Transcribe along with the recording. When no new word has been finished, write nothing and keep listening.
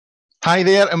Hi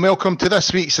there, and welcome to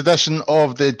this week's edition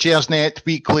of the Gersnet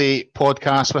Weekly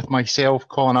Podcast with myself,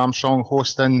 Colin Armstrong,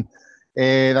 hosting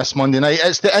this Monday night.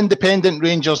 It's the Independent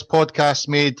Rangers podcast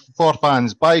made for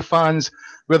fans, by fans,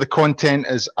 where the content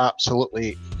is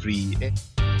absolutely free.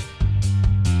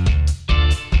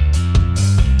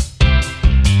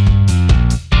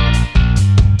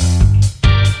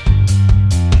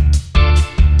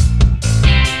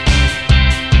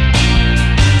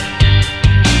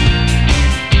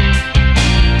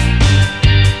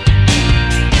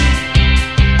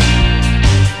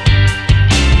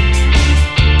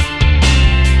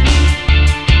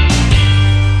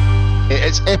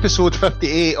 It's episode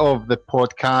 58 of the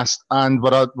podcast, and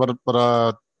we're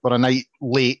a night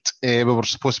late. We were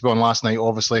supposed to be on last night,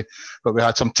 obviously, but we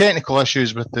had some technical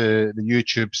issues with the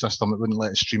YouTube system that wouldn't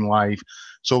let us stream live.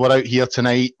 So we're out here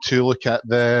tonight to look at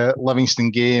the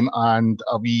Livingston game and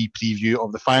a wee preview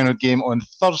of the Feyenoord game on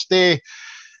Thursday.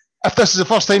 If this is the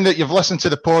first time that you've listened to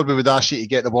the pod, we would ask you to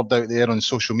get the word out there on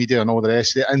social media and all the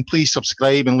rest of it, and please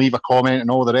subscribe and leave a comment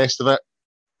and all the rest of it.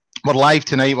 We're live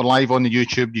tonight. We're live on the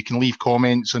YouTube. You can leave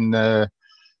comments on the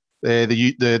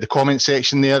comment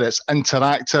section there. It's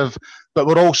interactive, but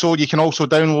you can also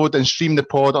download and stream the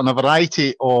pod on a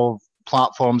variety of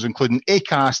platforms, including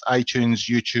Acast, iTunes,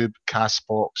 YouTube,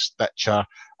 Castbox, Stitcher,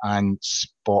 and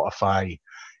Spotify.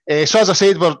 So as I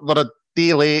said, we're a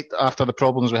day late after the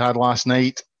problems we had last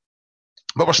night,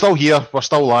 but we're still here. We're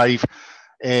still live.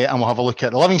 And we'll have a look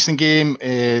at the Livingston game,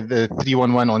 the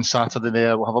 3-1 win on Saturday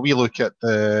there. We'll have a wee look at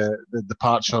the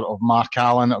departure of Mark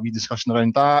Allen, a wee discussion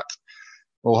around that.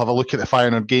 We'll have a look at the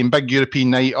Feyenoord game, big European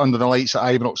night under the lights at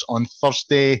Ibrox on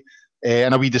Thursday,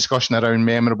 and a wee discussion around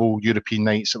memorable European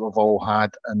nights that we've all had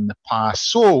in the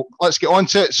past. So let's get on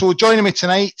to it. So joining me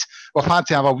tonight, we've had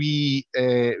to have a wee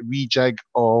rejig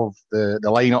of the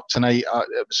lineup tonight.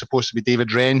 It was supposed to be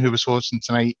David Wren who was hosting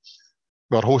tonight.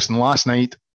 We were hosting last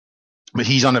night, but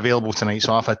he's unavailable tonight,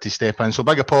 so I've had to step in. So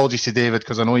big apologies to David,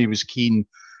 because I know he was keen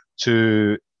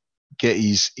to get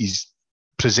his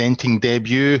presenting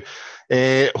debut.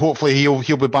 Hopefully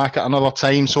he'll be back at another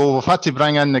time. So we've had to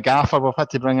bring in the gaffer. We've had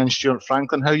to bring in Stuart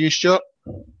Franklin. How are you, Stuart?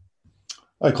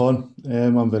 Hi, Colin.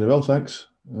 I'm very well, thanks.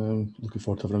 Looking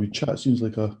forward to having a wee chat. Seems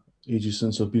like ages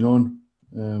since I've been on.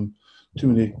 Too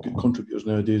many good contributors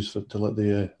nowadays to let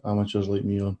the amateurs like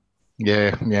me on.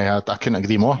 Yeah, I couldn't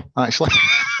agree more, actually.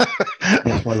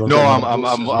 No,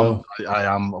 I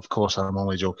am. Of course, I'm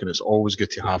only joking. It's always good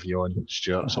to have you on,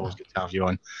 Stuart. It's always good to have you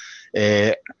on.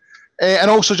 And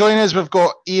also joining us, we've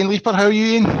got Ian Leeper. How are you,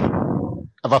 Ian?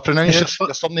 Have I pronounced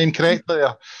your surname correctly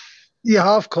there? You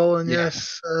have, Colin.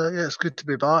 Yes. Yeah, it's good to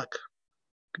be back.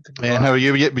 And how are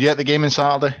you? Were you at the game on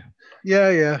Saturday?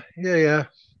 Yeah.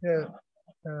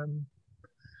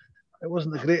 It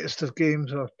wasn't the greatest of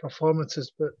games or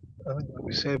performances, but I think, like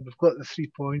we said, we've got the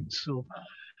 3 points, so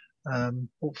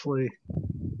hopefully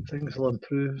things will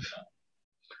improve.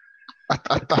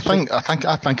 I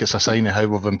think it's a sign of how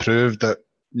we've improved. That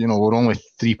we're only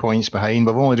 3 points behind.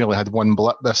 We've only really had one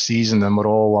blip this season, and we're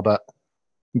all a bit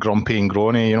grumpy and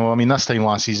groany. I mean, this time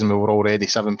last season we were already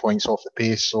 7 points off the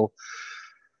pace. So,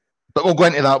 but we'll go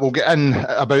into that. We'll get in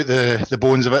about the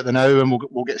bones of it now, and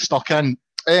we'll get stuck in.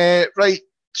 Right.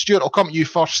 Stuart, I'll come to you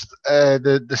first.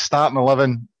 The starting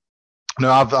 11.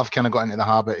 Now, I've kind of got into the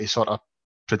habit of sort of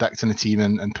predicting the team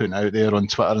and putting it out there on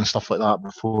Twitter and stuff like that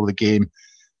before the game.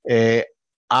 I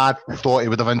thought he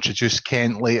would have introduced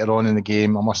Kent later on in the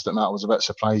game. I must admit, I was a bit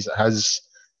surprised at his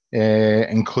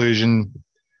inclusion.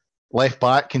 Left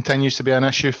back continues to be an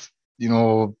issue. I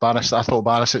thought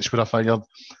Barisic would have figured,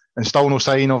 and still no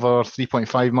sign of our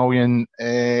 3.5 million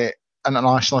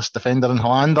internationalist defender in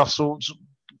Hollander. So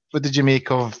what did you make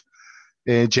of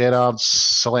Gerrard's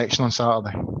selection on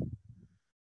Saturday?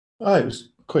 It was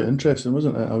quite interesting,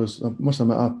 wasn't it? I must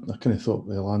admit, I kind of thought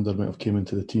Hollander might have came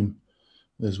into the team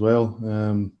as well.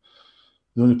 The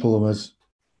only problem is,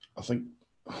 I think,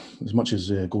 as much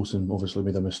as Golson obviously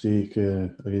made a mistake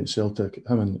against Celtic,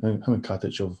 him and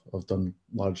Katic have done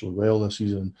largely well this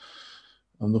season.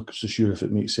 I'm not so sure if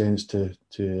it makes sense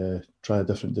to try a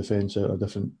different defence out, a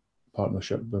different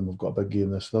partnership when we've got a big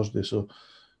game this Thursday. So,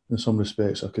 in some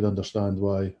respects, I could understand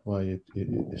why he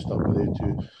stuck with it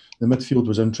too. The midfield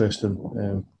was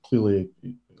interesting. Clearly,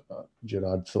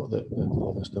 Gerrard thought that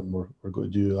Livingston were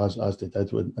going to do as they did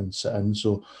and sit in.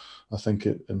 So I think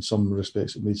in some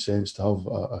respects it made sense to have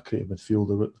a creative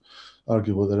midfielder.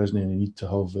 Arguably, there isn't any need to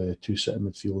have two sitting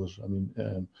midfielders. I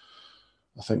mean,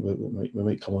 I think we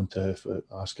might come on to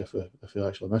ask if we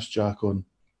actually missed Jack on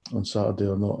Saturday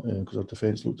or not, because our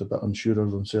defence looked a bit unsure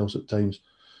of themselves at times.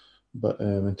 But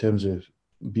in terms of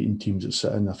beating teams that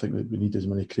sit in. I think that we need as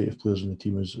many creative players in the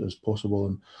team as possible.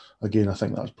 And again, I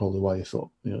think that's probably why he thought,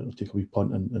 take a wee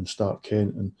punt and start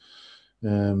Kent. And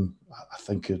I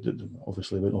think it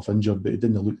obviously went off injured, but he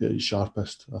didn't look at his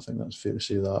sharpest. I think that's fair to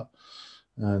say that.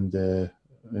 And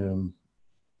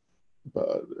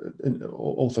but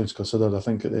all things considered, I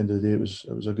think at the end of the day it was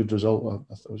a good result.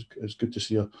 It was good to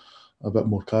see a bit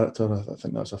more character. I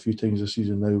think that's a few times this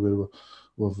season now where we've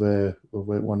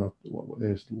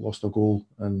lost a goal,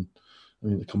 and I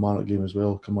mean the Kilmarnock game as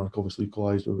well. Kilmarnock obviously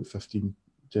equalised with about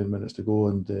 10 minutes to go,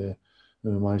 and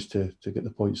we managed to get the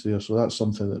points there. So that's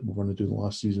something that we weren't doing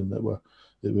last season that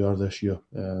we are this year.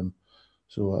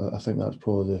 So I think that's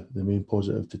probably the main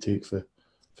positive to take for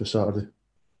Saturday.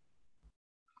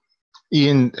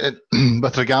 Ian,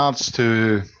 with regards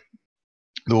to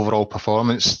the overall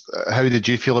performance, how did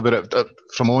you feel about it?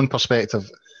 From my own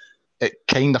perspective, it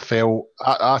kind of felt,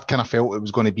 I kind of felt it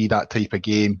was going to be that type of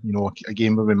game, a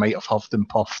game where we might have huffed and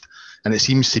puffed, and it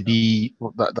seems to be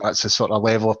that's the sort of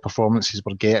level of performances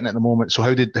we're getting at the moment. So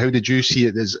how did you see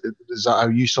it? Is that how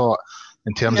you saw it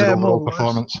in terms of the overall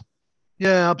performance?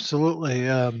 Yeah, absolutely.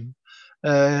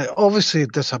 Obviously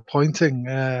disappointing.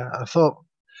 I thought,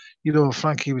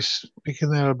 Frankie was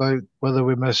speaking there about whether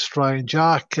we missed Ryan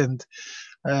Jack, and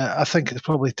I think it's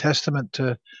probably testament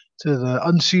to the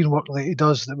unseen work that he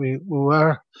does that we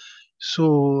were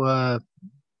so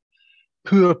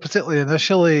poor, particularly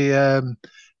initially.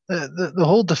 The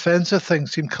whole defensive thing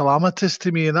seemed calamitous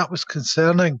to me, and that was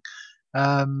concerning.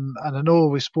 And I know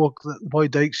we spoke that the boy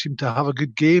Dyke seemed to have a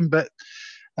good game, but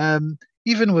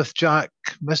even with Jack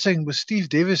missing, with Steve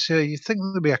Davis here, you'd think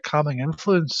there'd be a calming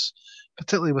influence,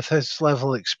 particularly with his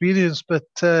level of experience. But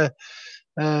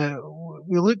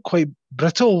we looked quite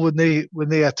brittle when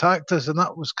they attacked us, and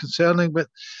that was concerning. But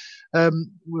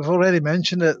we've already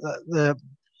mentioned it, that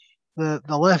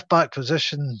the left back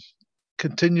position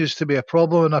continues to be a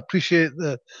problem, and I appreciate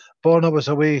that Borna was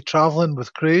away travelling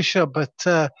with Croatia. But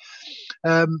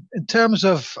in terms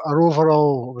of our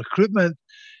overall recruitment,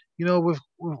 we've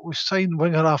signed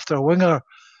winger after winger.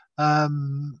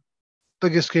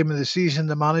 Biggest game of the season,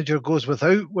 the manager goes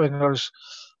without wingers,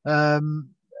 and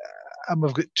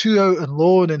we've got 2 out on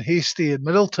loan in Hastie and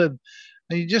Middleton,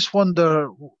 and you just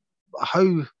wonder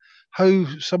how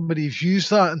somebody views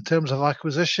that in terms of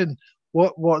acquisition.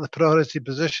 What are the priority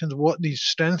positions? What needs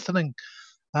strengthening?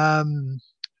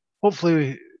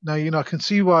 Hopefully, now I can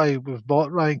see why we've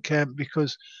bought Ryan Kent,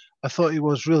 because I thought he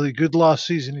was really good last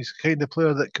season. He's the kind of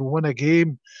player that can win a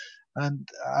game, and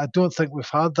I don't think we've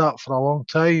had that for a long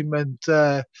time. And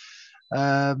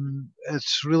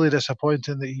it's really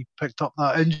disappointing that he picked up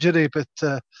that injury, but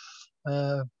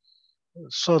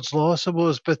sod's law, I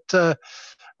suppose. But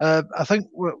I think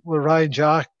with Ryan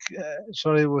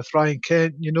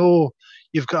Kent,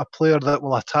 you've got a player that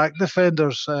will attack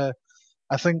defenders. I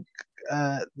think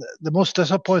the most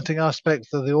disappointing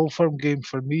aspect of the Old Firm game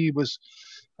for me was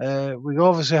we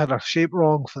obviously had our shape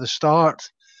wrong for the start,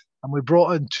 and we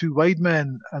brought in 2 wide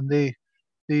men, and they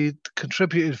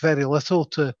contributed very little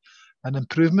to an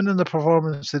improvement in the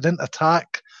performance. They didn't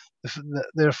attack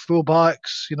their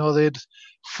full-backs. They had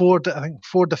 4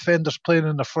 defenders playing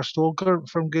in their first Old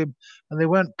Firm game, and they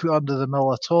weren't put under the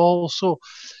mill at all. So,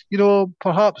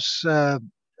 perhaps we'll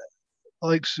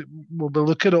be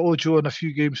looking at Ojo in a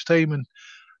few games' time, and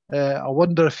I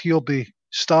wonder if he'll be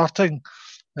starting.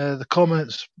 The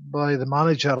comments by the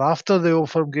manager after the Old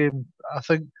Firm game, I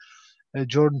think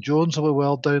Jordan Jones will be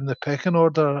well down the pecking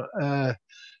order.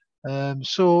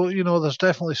 So, there's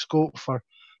definitely scope for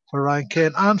Ryan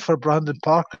Kent and for Brandon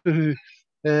Parker, who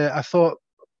I thought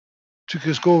took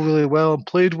his goal really well and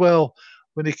played well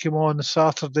when he came on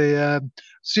Saturday.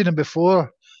 Seen him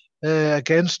before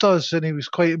against us, and he was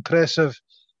quite impressive.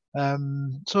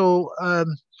 So I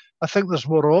think there's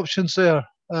more options there.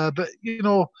 But,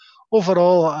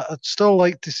 overall, I'd still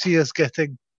like to see us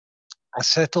getting a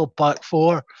settled back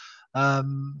 4. I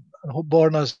hope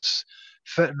Borna's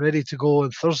fit and ready to go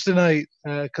on Thursday night,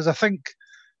 because I think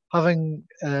having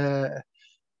a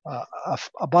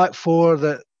back 4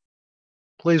 that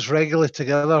plays regularly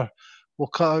together will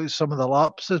cut out some of the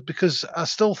lapses, because I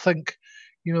still think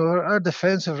our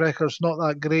defensive record's not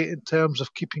that great in terms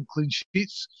of keeping clean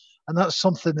sheets, and that's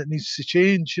something that needs to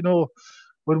change.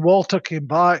 When Walter came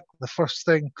back, the first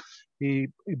thing he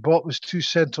bought was 2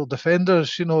 central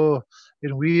defenders, in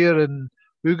Weir and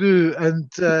Ugu, and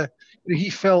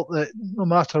he felt that no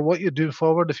matter what you're doing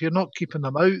forward, if you're not keeping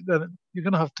them out, then you're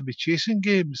going to have to be chasing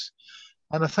games.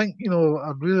 And I think,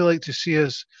 I'd really like to see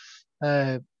us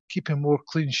keeping more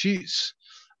clean sheets.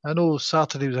 I know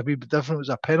Saturday was a wee bit different, it was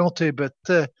a penalty, but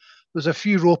there's a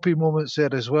few ropey moments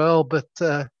there as well. But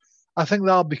I think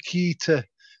that'll be key to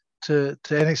to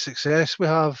any success we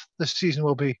have this season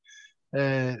will be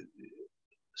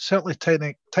certainly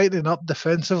tightening up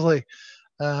defensively,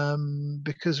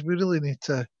 because we really need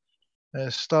to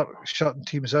start shutting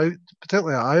teams out,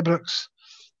 particularly at Ibrox.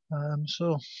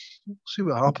 So we'll see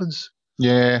what happens.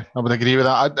 Yeah, I would agree with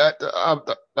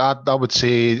that. I would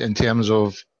say in terms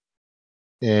of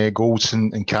goals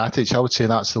and Katic, I would say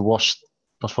that's the worst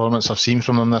performance I've seen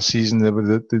from them this season. They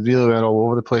really were all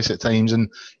over the place at times, and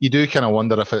you do kind of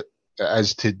wonder if it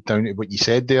is down to what you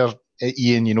said there,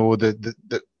 Ian. You know,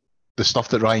 the stuff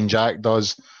that Ryan Jack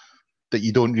does that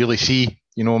you don't really see.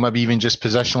 You know, maybe even just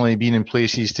positionally being in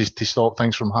places to stop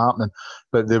things from happening.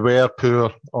 But they were poor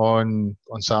on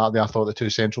Saturday. I thought the two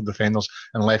central defenders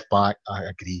and left back, I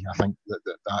agree. I think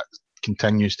that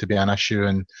continues to be an issue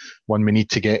and one we need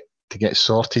to get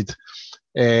sorted.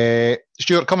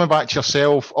 Stuart, coming back to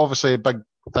yourself, obviously a big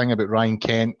thing about Ryan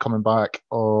Kent coming back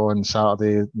on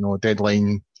Saturday, you know,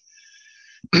 deadline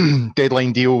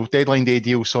day deal,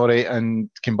 and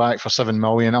came back for $7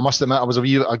 million. I must admit,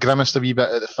 I grimaced a wee bit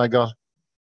at the figure.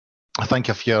 I think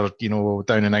if you're, you know,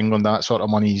 down in England, that sort of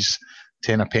money's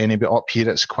 10 a penny, but up here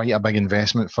it's quite a big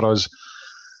investment for us.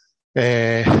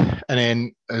 And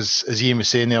then, as Ian was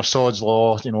saying there, Sod's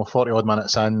Law, you know, 40 odd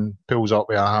minutes in, pulls up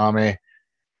with a hammy.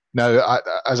 Now,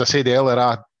 as I said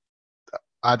earlier,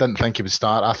 I didn't think he would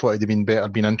start. I thought he'd have been better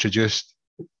being introduced.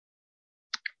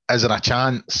 Is there a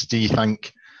chance, do you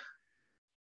think,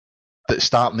 that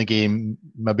starting the game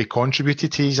maybe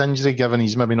contributed to his injury, given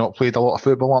he's maybe not played a lot of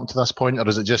football up to this point, or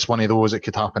is it just one of those that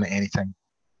could happen at any time?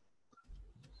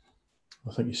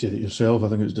 I think you said it yourself. I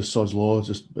think it's just Sod's Law,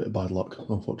 just a bit of bad luck,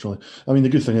 unfortunately. I mean, the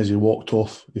good thing is he walked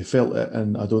off, he felt it,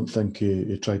 and I don't think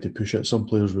he tried to push it. Some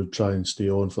players would try and stay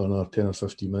on for another 10 or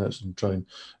 15 minutes and try and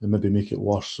maybe make it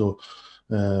worse. So,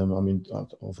 I mean,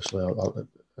 obviously,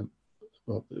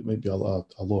 it might be a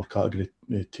lower category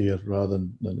tear rather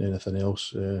than anything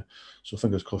else. So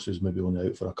fingers crossed he's maybe only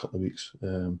out for a couple of weeks,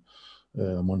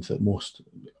 a month at most.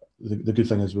 The good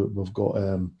thing is we've got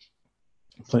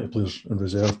plenty of players in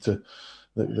reserve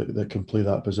that can play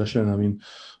that position. I mean,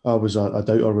 I was a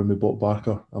doubter when we bought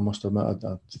Barker. I must admit, I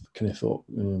kind of thought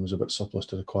it was a bit surplus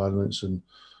to requirements and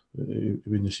we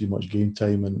wouldn't see much game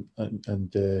time.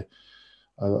 And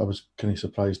I was kind of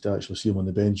surprised to actually see him on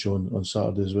the bench on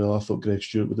Saturday as well. I thought Greg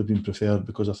Stewart would have been preferred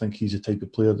because I think he's the type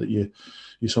of player that you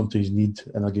sometimes need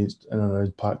in and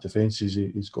around packed defences.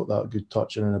 He's got that good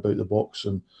touch in and about the box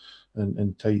and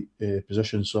in tight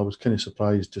positions. So I was kind of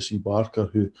surprised to see Barker,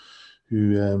 who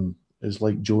is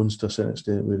like Jones to a certain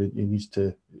extent, where he needs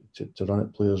to run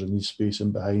at players and needs space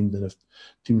in behind. And if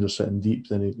teams are sitting deep,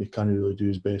 then he can't really do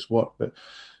his best work. But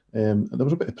there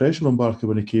was a bit of pressure on Barker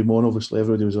when he came on. Obviously,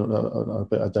 everybody was on a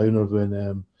bit of downer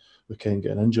when we Ken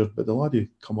getting injured. But the lad, he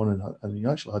come on and he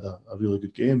actually had a really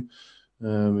good game.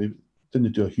 He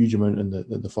didn't do a huge amount in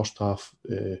the first half.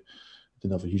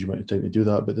 Didn't have a huge amount of time to do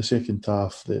that, but the second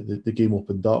half, the game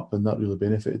opened up, and that really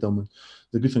benefited him. And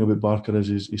the good thing about Barker is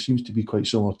he seems to be quite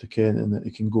similar to Kent in that he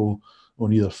can go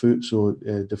on either foot. So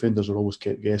defenders are always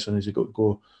kept guessing: is he got to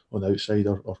go on the outside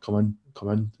or come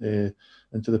in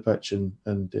into the pitch? And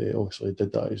obviously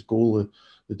did that. His goal,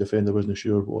 the defender wasn't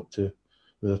sure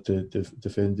whether to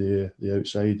defend the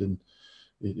outside, and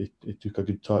he took a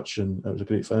good touch, and it was a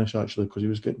great finish actually, because he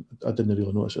was getting. I didn't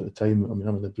really notice at the time. I mean,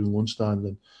 I'm in the Broom Loan stand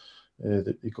and.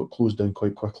 That he got closed down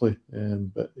quite quickly,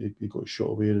 but he got shot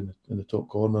away in the top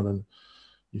corner, and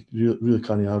you really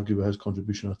can't argue with his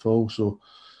contribution at all. So,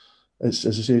 as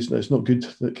I say, it's not good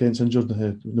that Kent's injured.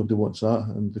 Nobody wants that,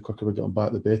 and the quicker we get him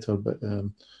back, the better. But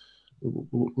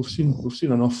we've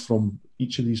seen enough from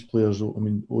each of these players. I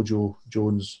mean, Ojo,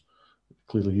 Jones,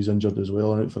 clearly he's injured as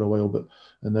well and out for a while,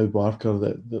 and now Barker,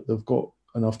 that they've got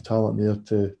enough talent there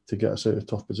to get us out of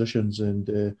tough positions,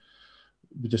 and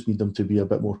we just need them to be a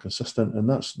bit more consistent, and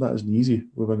that isn't easy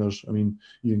with wingers. I mean,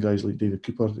 even guys like David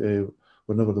Cooper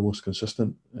were never the most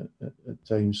consistent at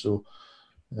times. So,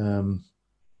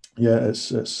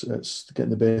 it's getting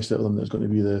the best out of them that's going to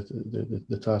be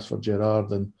the task for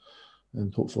Gerrard, and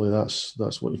hopefully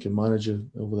that's what you can manage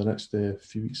over the next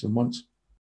few weeks and months.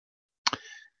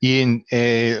 Ian,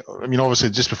 I mean,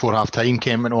 obviously just before half time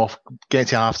came off, get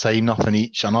to half time, nothing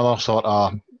each. Another sort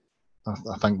of, I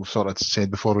think we've sort of said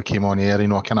before we came on air, you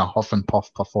know, kind of huff and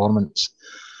puff performance.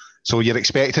 So you're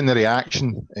expecting the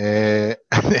reaction. 2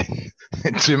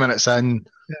 minutes in,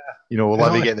 you know,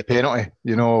 Levy get the penalty,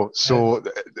 you know. So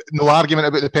no argument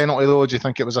about the penalty though. Do you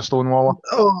think it was a stonewaller?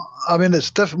 Oh, I mean,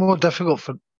 it's more difficult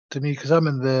to me because I'm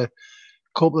in the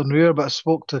Copeland rear, but I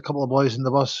spoke to a couple of boys in the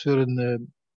bus who are in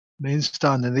main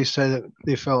stand, and they said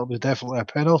they felt it was definitely a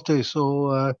penalty.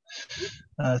 So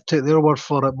take their word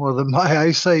for it more than my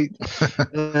eyesight.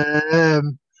 But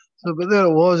there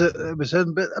it was. It was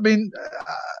in. But I mean,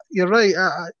 you're right. It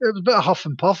was a bit of huff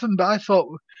and puffing, but I thought,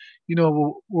 we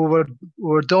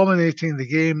were dominating the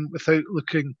game without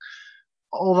looking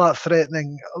all that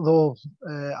threatening. Although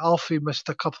Alfie missed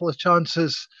a couple of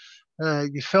chances,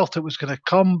 you felt it was going to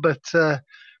come, but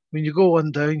when you go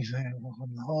one down, you think,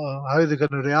 oh, how are they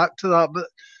going to react to that? But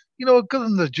give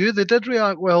them their due. They did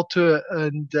react well to it,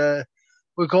 and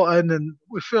we got in and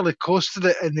we fairly coasted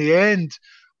it in the end.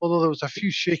 Although there was a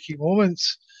few shaky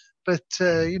moments, but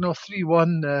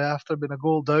 3-1 after being a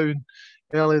goal down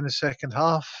early in the second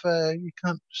half, you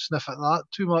can't sniff at that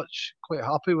too much. Quite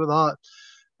happy with that.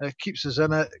 It keeps us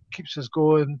in it, keeps us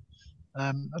going,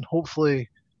 and hopefully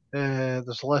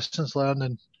there's lessons learned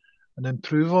and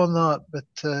improve on that. But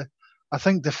I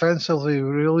think defensively we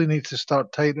really need to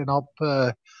start tightening up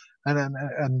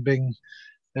and being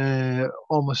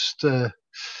almost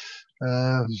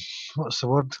what's the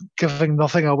word? Giving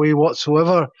nothing away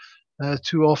whatsoever.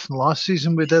 Too often last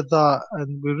season we did that,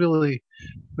 and we really,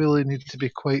 really need to be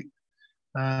quite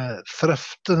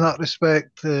thrift in that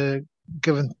respect,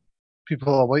 giving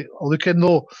people a look in.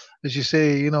 Though, as you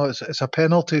say, it's a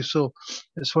penalty, so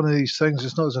it's one of these things.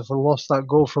 It's not as if we lost that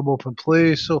goal from open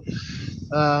play. So,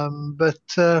 yeah,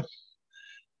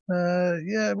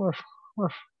 it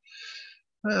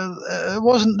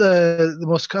wasn't the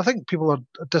most. I think people are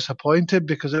disappointed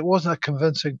because it wasn't a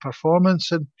convincing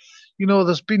performance, and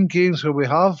there's been games where we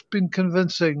have been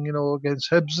convincing, against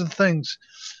Hibs and things,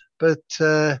 but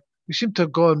we seem to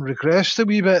have regressed a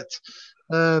wee bit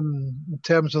in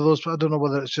terms of those. I don't know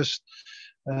whether it's just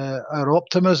our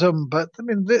optimism, but I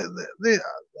mean,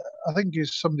 I think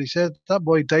as somebody said, that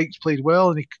boy Dykes played well,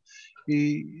 and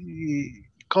he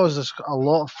caused us a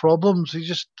lot of problems. He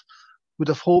just would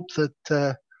have hoped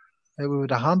that we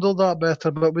would have handled that better,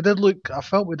 but I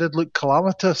felt we did look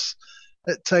calamitous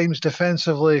at times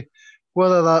defensively.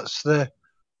 Whether that's the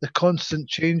constant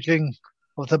changing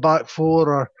of the back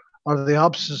four or the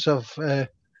absence of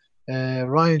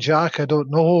Ryan Jack, I don't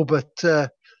know, but I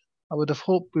would have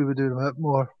hoped we would be a bit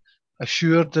more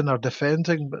assured in our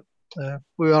defending, but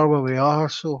we are where we are.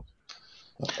 So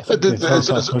I think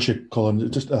Colin.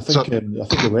 I think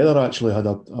the weather actually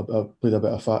played a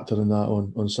bit of factor in that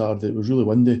on Saturday. It was really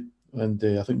windy, and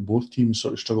I think both teams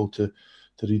sort of struggled to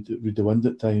read the wind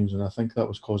at times, and I think that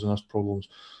was causing us problems,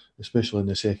 especially in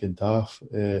the second half.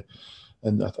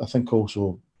 And I think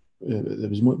also it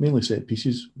was mainly set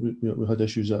pieces. We had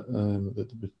issues that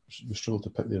we struggled to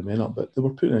pick their men up, but they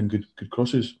were putting in good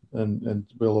crosses and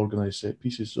well organised set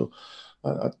pieces. So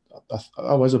I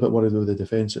was a bit worried with the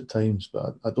defence at times,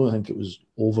 but I don't think it was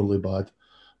overly bad.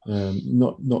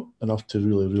 Not enough to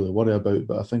really worry about.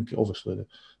 But I think obviously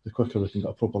the quicker we can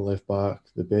get a proper left back,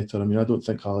 the better. I mean, I don't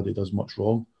think Halliday does much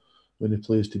wrong when he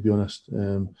plays, to be honest.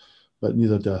 But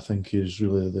neither do I think he's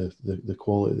really the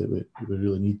quality that we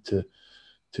really need to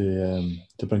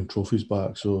bring trophies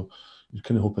back. So we're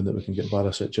kind of hoping that we can get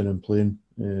Barisic in and playing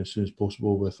as soon as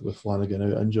possible with Flanagan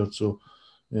out injured. So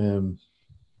I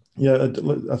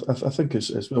think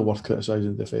it's well worth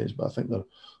criticising the defence, but I think there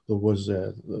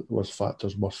was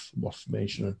factors worth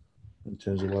mentioning in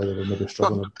terms of why they were maybe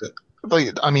struggling a bit.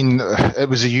 I mean, it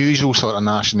was the usual sort of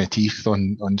gnashing of teeth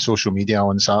on social media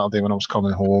on Saturday when I was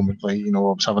coming home. I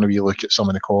was having a wee look at some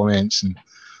of the comments and,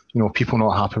 people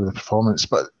not happy with the performance.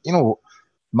 But,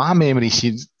 my memory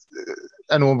seems,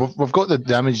 we've got the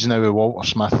image now of Walter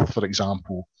Smith, for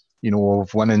example,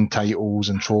 of winning titles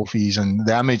and trophies. And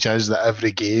the image is that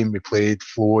every game we played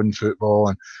flowing football.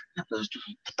 And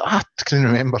I can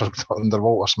remember under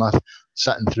Walter Smith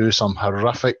sitting through some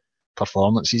horrific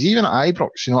performances, even at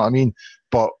Ibrox, you know what I mean?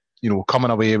 But,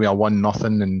 coming away with a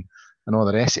 1-0 and all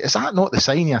the rest. Is that not the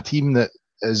sign of a team that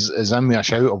is in with a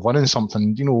shout of winning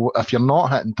something? If you're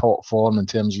not hitting top form in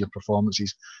terms of your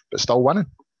performances, but still winning?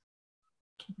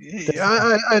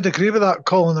 Yeah, I'd agree with that,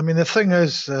 Colin. I mean, the thing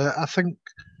is, I think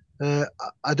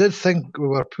I did think we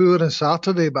were poor on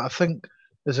Saturday, but I think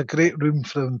there's a great room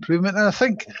for improvement. And I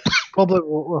think probably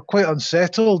we're quite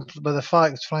unsettled by the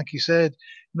fact, as Frankie said,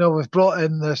 we've brought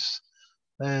in this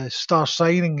star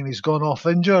signing and he's gone off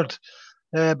injured.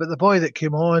 But the boy that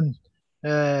came on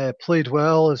played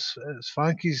well, as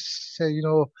Frankie said,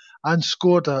 and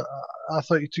scored. I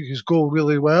thought he took his goal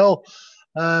really well.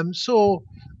 So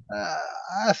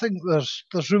I think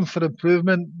there's room for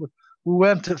improvement. We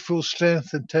weren't at full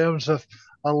strength in terms of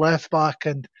our left back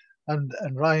and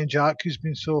Ryan Jack, who's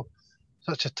been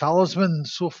such a talisman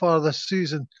so far this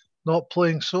season, not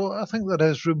playing. So I think there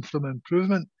is room for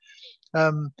improvement.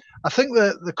 I think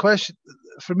the question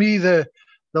for me, the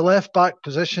left back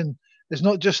position is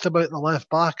not just about the left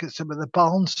back; it's about the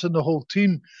balance in the whole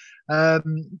team.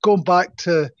 Going back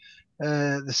to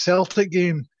the Celtic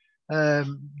game,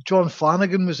 John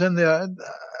Flanagan was in there.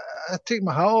 I take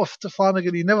my hat off to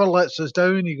Flanagan. He never lets us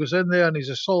down. He goes in there and he's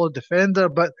a solid defender.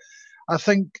 But I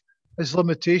think his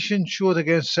limitation showed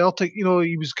against Celtic. You know,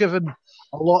 he was given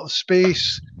a lot of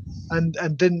space and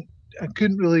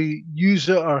couldn't really use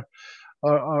it or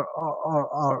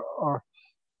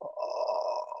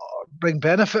bring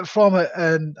benefit from it.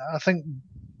 And I think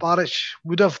Baric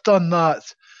would have done that.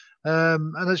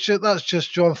 And that's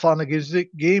just John Flanagan's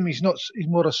game. He's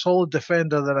more a solid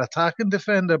defender than an attacking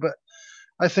defender. But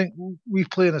I think we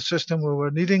play in a system where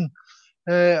we're needing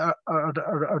our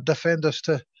defenders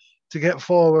to get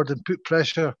forward and put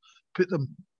pressure up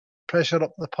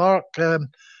the park. And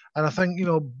I think, you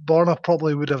know, Borna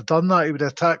probably would have done that. He would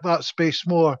attack that space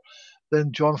more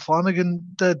than John Flanagan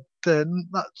did. Then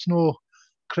that's no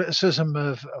criticism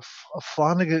of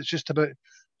Flanagan. It's just about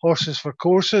horses for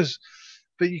courses.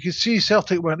 But you could see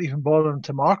Celtic weren't even bothering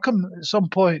to mark him at some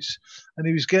points, and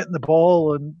he was getting the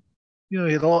ball, and you know,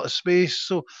 he had a lot of space.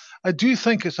 So I do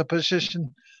think it's a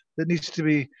position that needs to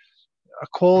be a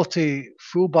quality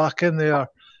fullback in there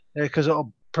because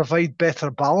it'll provide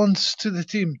better balance to the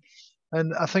team.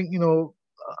 And I think, you know,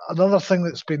 another thing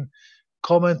that's been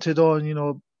commented on, you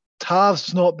know,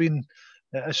 Tav's not been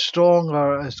as strong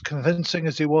or as convincing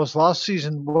as he was last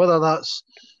season. Whether that's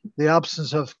the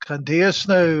absence of Candeas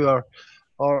now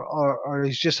or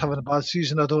he's just having a bad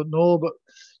season, I don't know. But,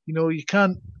 you know, you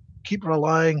can't keep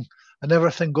relying on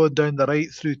everything going down the right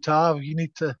through Tav. You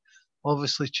need to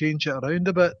obviously change it around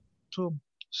a bit. So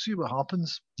see what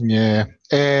happens. Yeah.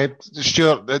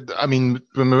 Stuart, I mean,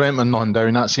 when we went with nothing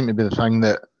down, that seemed to be the thing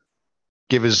that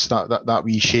gave us that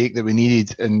wee shake that we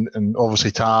needed. And obviously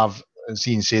Tav, as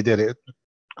Ian said there,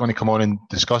 going to come on and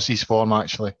discuss his form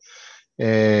actually.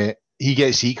 He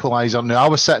gets the equaliser. Now, I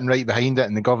was sitting right behind it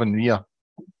in the Govan rear,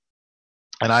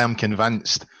 and I am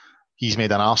convinced he's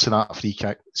made an arse of that free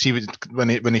kick. See, when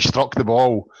he struck the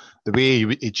ball, the way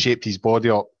he'd shaped his body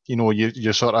up, you know,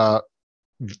 you're sort of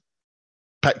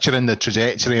picturing the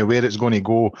trajectory of where it's going to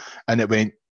go, and it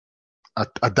went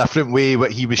a different way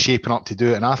what he was shaping up to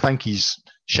do it. And I think he's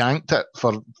shanked it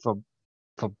for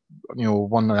you know,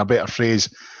 one of a better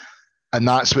phrase. And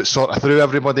that's what sort of threw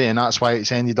everybody, and that's why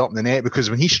it's ended up in the net. Because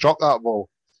when he struck that ball,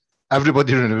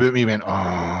 everybody around about me went,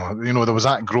 oh, you know, there was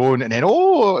that groan, and then,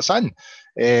 oh, it's in.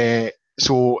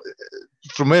 So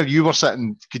from where you were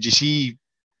sitting, could you see,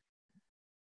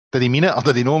 did he mean it or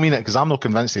did he not mean it? Because I'm not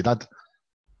convinced he did.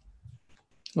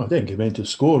 Well, I didn't get meant to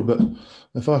score, but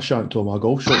if I shanked all my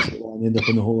golf shots and end up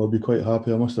in the hole, I'd be quite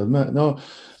happy, I must admit. No,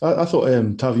 I thought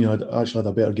Tavernier had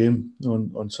a better game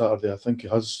on Saturday. I think he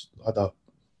has had a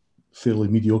fairly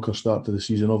mediocre start to the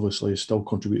season. Obviously, he's still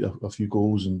contributed a few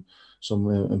goals and some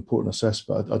important assists,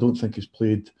 but I don't think he's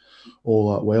played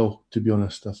all that well, to be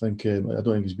honest. I don't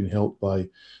think he's been helped by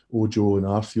Ojo and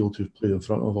Arfield, who've played in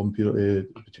front of him.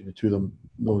 Between the two of them,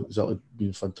 not exactly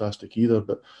been fantastic either.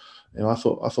 But I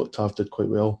thought Tav did quite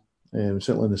well,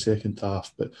 certainly in the second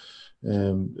half. But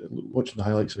watching the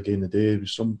highlights again today, there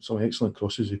was some excellent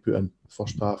crosses he put in the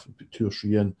first half. He put 2 or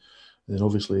 3 in, and then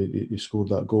obviously he scored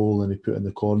that goal, and he put in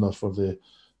the corner for the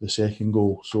second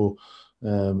goal. So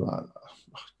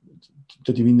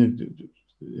did he mean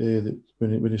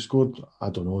when he scored? I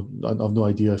don't know. I have no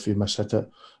idea if he mishit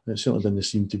it. And it certainly didn't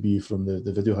seem to be from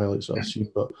the video highlights that I've seen.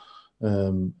 But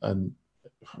and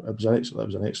it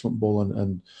was an excellent ball,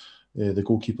 and the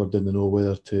goalkeeper didn't know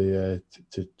whether to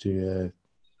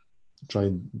try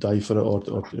and dive for it,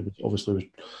 or obviously was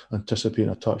anticipating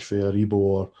a touch for Aribo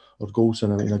or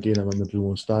Goldson, and again I'm in the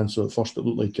blue stand. So at first it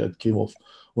looked like it came off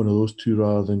one of those two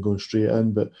rather than going straight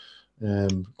in, but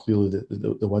clearly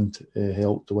the wind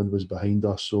helped. The wind was behind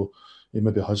us, so he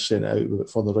maybe has sent it out a bit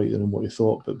further right than what he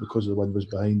thought, but because the wind was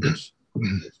behind us,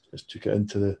 it took it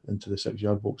into the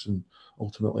 6-yard box and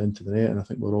ultimately into the net. And I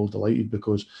think we're all delighted,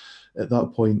 because at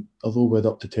that point, although we'd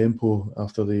up to tempo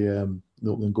after the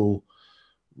opening goal,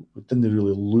 it didn't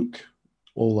really look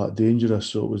all that dangerous.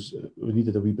 So we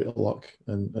needed a wee bit of luck,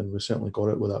 and we certainly got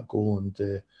it with that goal.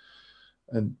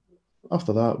 And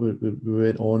after that, we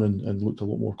went on and looked a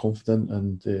lot more confident,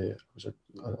 and it was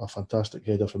a fantastic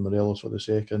header from Morelos for the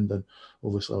second, and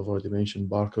obviously I've already mentioned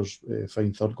Barker's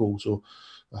fine third goal. So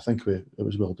I think it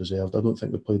was well deserved. I don't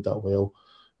think we played that well.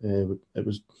 It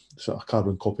was sort of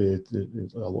carbon copy of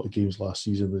a lot of games last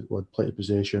season. We had plenty of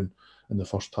possession in the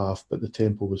first half, but the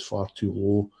tempo was far too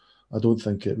low. I don't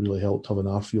think it really helped having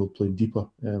Arfield playing deeper.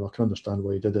 I can understand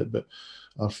why he did it, but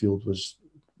Arfield was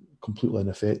completely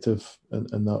ineffective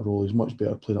in that role. He's much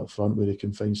better playing up front where he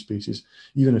can find spaces.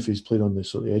 Even if he's playing on the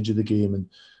sort of edge of the game and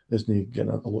isn't he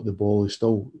getting a lot of the ball, he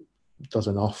still does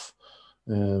enough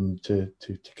to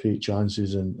create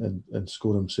chances and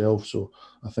score himself. So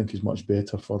I think he's much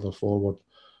better further forward.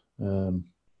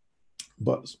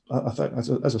 But I think,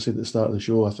 as I said at the start of the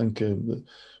show, I think that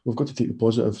we've got to take the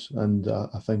positives, and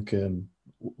I think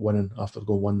winning after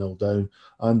going 1-0 down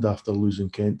and after losing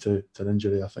Kent to an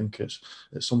injury, I think it's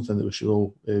something that we should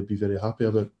all be very happy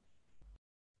about.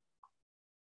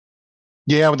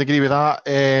 Yeah, I would agree with that.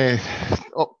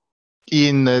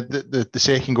 Ian, the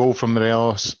second goal from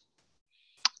Morelos,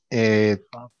 I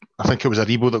think it was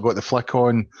Aribo that got the flick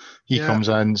on. He comes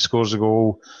in, scores a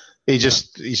goal. He's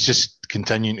just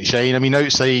continuing to shine. I mean,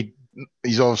 outside,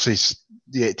 he's obviously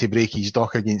yet to break his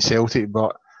duck against Celtic,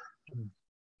 but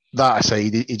that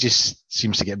aside, he just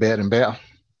seems to get better and better.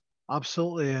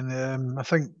 Absolutely, and I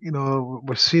think,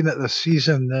 we're seeing it this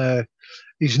season.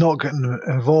 He's not getting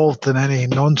involved in any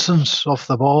nonsense off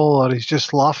the ball, or he's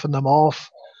just laughing them off.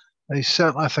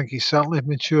 I think he's certainly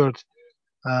matured,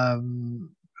 and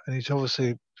he's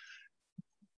obviously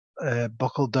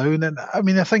buckled down. And I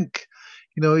mean, I think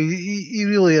he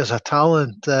really is a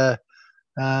talent.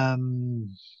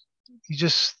 He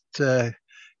just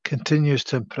continues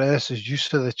to impress. His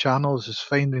use of the channels, his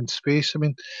finding space. I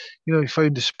mean, he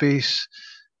found the space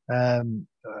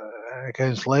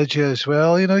against Legia as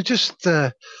well. Just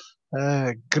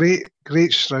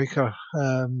great striker,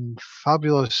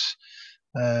 fabulous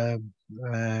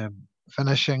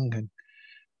finishing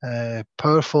and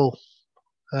powerful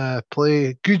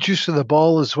play. Good use of the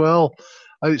ball as well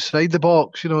outside the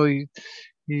box.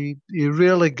 He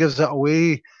rarely gives it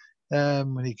away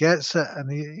when he gets it,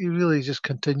 and he really just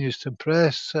continues to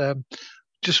impress.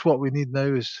 Just what we need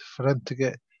now is for him to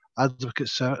get adequate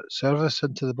service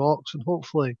into the box, and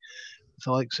hopefully with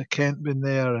the likes of Kent being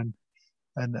there and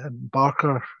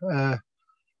Barker,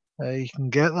 he can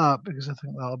get that, because I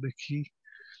think that'll be key.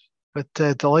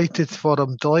 But delighted for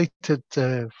him, delighted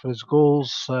for his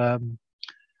goals, and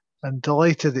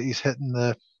delighted that he's hitting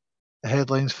the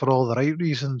headlines for all the right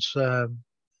reasons.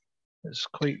 It's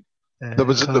quite. There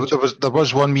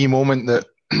was one wee moment that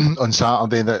on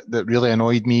Saturday that really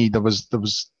annoyed me. There was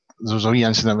a wee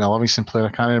incident with a Livingston player.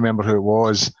 I can't remember who it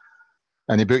was,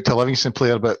 and he booked a Livingston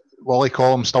player, but Wally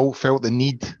Collum still felt the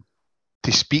need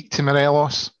to speak to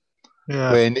Morelos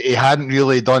when he hadn't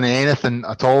really done anything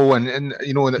at all. And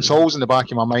it's always in the back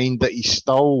of my mind that he's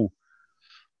still,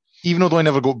 even though he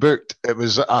never got booked, it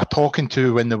was a talking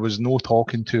to when there was no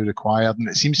talking to required. And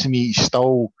it seems to me he's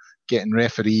still getting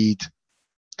refereed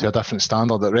to a different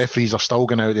standard, that referees are still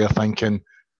going out there thinking,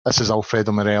 this is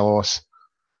Alfredo Morelos.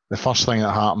 The first thing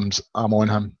that happens, I'm on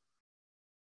him.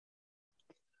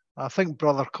 I think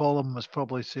Brother Colum was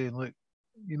probably saying, look,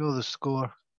 the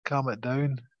score, calm it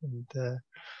down, and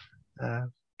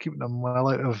keeping them well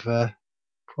out of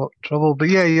trouble. But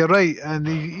yeah, you're right, and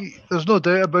there's no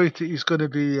doubt about it. He's going to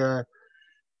be.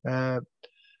 The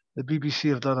BBC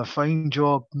have done a fine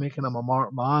job making him a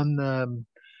marked man,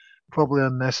 probably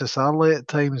unnecessarily at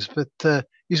times, but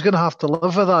he's going to have to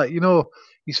live with that.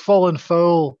 He's fallen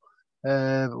foul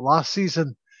last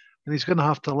season, and he's going to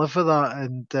have to live with that.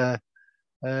 And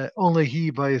only he,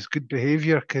 by his good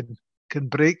behaviour, can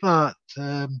break that.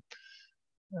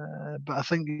 But I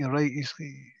think you're right.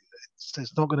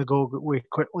 It's not going to go away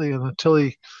quickly, and until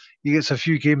he gets a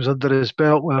few games under his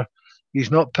belt where he's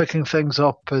not picking things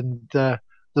up, and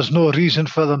there's no reason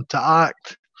for them to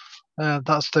act.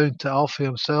 That's down to Alfie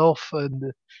himself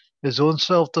and his own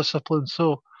self-discipline.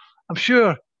 So I'm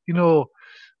sure,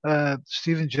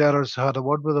 Steven Gerrard's had a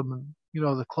word with him, and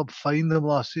the club fined him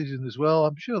last season as well.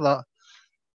 I'm sure that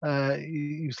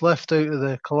he's left out of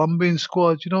the Colombian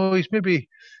squad. He's maybe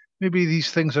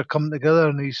these things are coming together,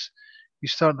 and he's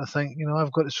starting to think,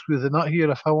 I've got to screw the nut here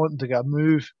if I want him to get a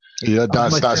move. Yeah,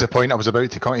 that's the point I was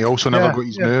about to come. He also never got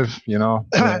his move, Yeah,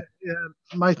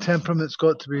 my temperament's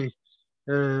got to be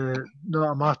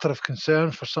not a matter of concern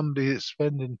for somebody that's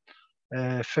spending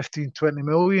 15, 20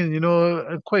 million,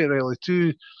 and quite rightly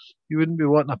too. You wouldn't be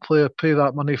wanting a player pay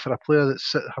that money for a player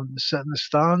that's having to sit in the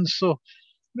stands. So,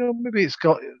 maybe it's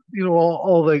got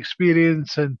all the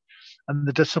experience and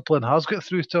the discipline has got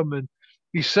through to him, and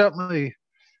he's certainly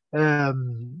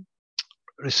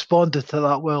responded to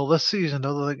that well this season. I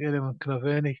don't think anyone can have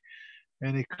any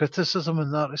criticism in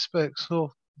that respect.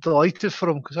 So delighted for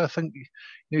him, because I think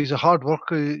he's a hard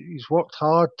worker. He's worked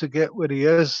hard to get where he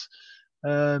is,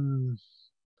 and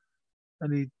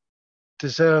he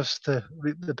deserves to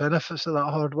reap the benefits of that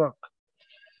hard work.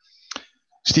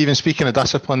 Stephen, speaking of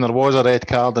discipline, there was a red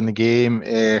card in the game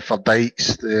for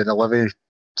Dykes, the Livy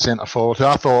centre forward, who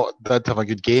I thought did have a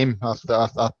good game. I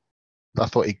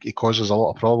thought he causes a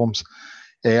lot of problems.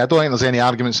 I don't think there's any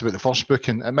arguments about the first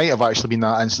booking. It might have actually been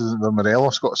that incident where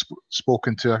Morelos got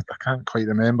spoken to. I can't quite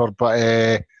remember.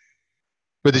 But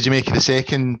what did you make of the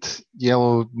second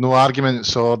yellow? No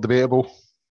arguments or debatable?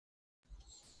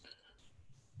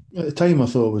 At the time, I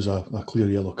thought it was a clear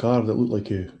yellow card. It looked like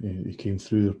he came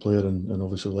through the player and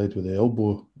obviously led with the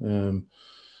elbow.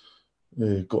 I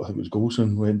think it was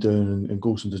Golson went down, and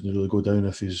Golson doesn't really go down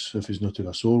if he's not took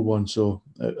a sore one. So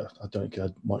I don't think I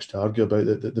had much to argue about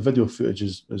it. The video footage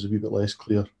is a wee bit less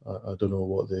clear. I don't know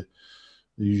what the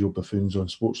usual buffoons on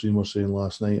Sportscene were saying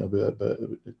last night about it, but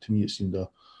to me it seemed a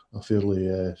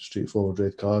fairly straightforward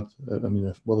red card. I mean,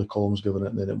 if Willie Collum's given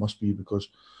it, then it must be because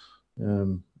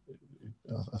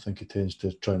I think he tends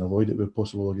to try and avoid it where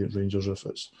possible against Rangers, if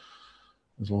it's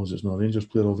as long as it's not a Rangers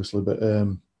player, obviously. But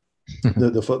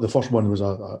the first one was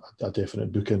a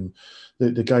definite booking.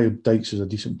 The guy Dykes is a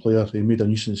decent player. He made a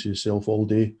nuisance of himself all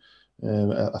day.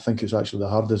 I think it's actually the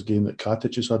hardest game that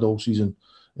Katic has had all season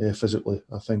physically.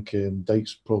 I think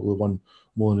Dykes probably won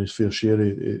more than his fair share of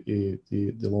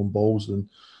the long balls than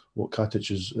what Katic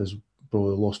has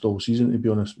probably lost all season, to be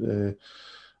honest.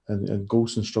 And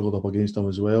Golson struggled up against him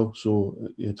as well. So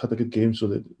he had a good game. So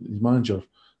that his manager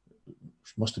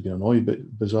must have been annoyed,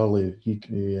 but bizarrely he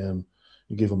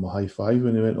gave him a high five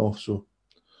when he went off. So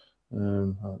I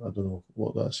don't know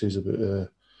what that says about him,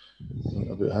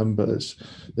 but it's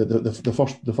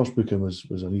the first booking was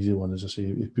an easy one. As I say,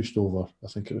 he pushed over. I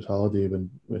think it was Halliday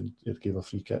when he gave a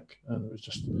free kick, and it was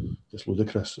just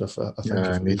ludicrous. If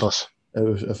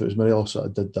it was Morelos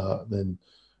that did that, then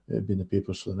it'd be in the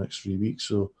papers for the next 3 weeks.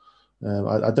 So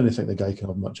I didn't think the guy can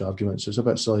have much arguments. It's a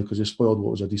bit silly because he spoiled what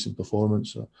was a decent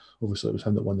performance. Obviously, it was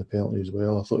him that won the penalty as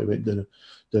well. I thought he went down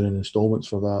in instalments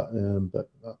for that, but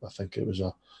I think it was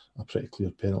a pretty clear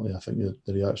penalty. I think the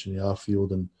reaction in the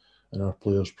Arfield and our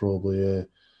players probably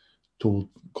told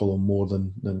Colin more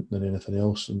than anything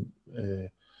else in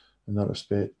that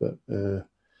respect. But a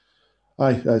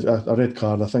red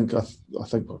card. I think we're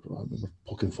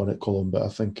poking fun at Colin, but I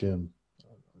think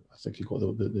he got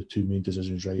the two main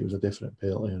decisions right. It was a definite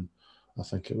penalty, and I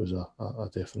think it was a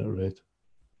definite red.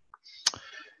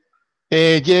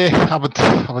 Yeah, I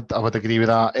would agree with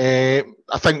that.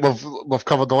 I think we've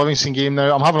covered the Livingston game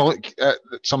now. I'm having a look at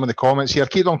some of the comments here.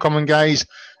 Keep on coming, guys.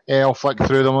 I'll flick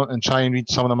through them and try and read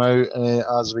some of them out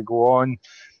as we go on.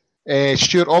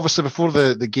 Stuart, obviously before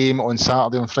the game on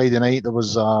Saturday and Friday night, there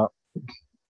was the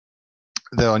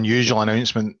unusual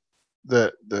announcement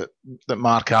that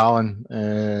Mark Allen,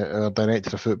 our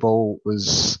director of football,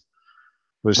 was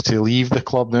to leave the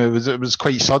club. Now it was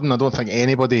quite sudden. I don't think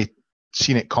anybody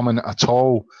seen it coming at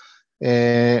all.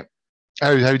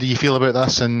 How do you feel about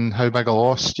this, and how big a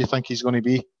loss do you think he's going to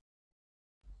be?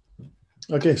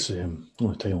 I guess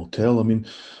only time will tell. I mean,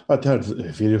 I'd heard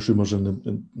various rumours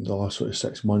in the last sort of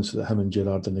 6 months that him and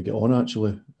Gerrard didn't get on,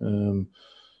 actually.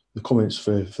 The comments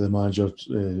for the manager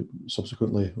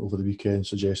subsequently over the weekend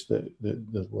suggest that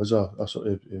there was a sort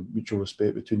of mutual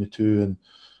respect between the two, and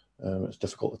it's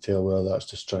difficult to tell whether that's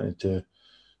just trying to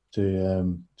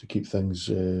keep things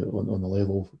on the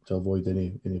level to avoid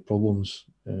any problems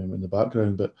in the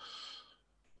background. But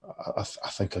I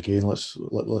think again, let's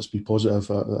be positive.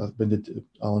 When did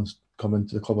Alan come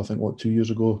into the club? I think 2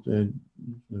 years ago,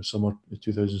 summer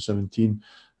 2017,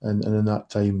 and in that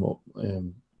time,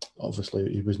 obviously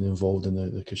he wasn't involved in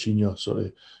the Caixinha sort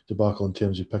of debacle in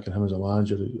terms of picking him as a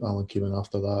manager. Alan came in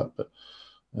after that, but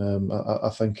I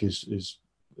think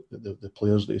the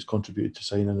players that he's contributed to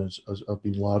signing have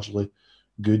been largely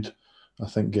good. I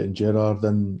think getting Gerrard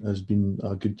in has been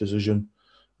a good decision.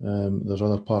 There's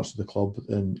other parts of the club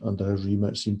under his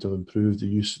remit seem to have improved. The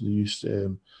youth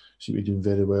seem to be doing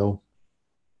very well.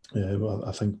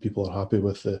 I think people are happy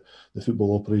with the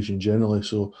football operation generally.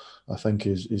 So I think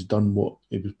he's done what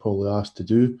he was probably asked to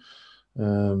do.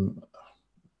 The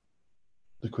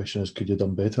question is, could you have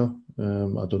done better?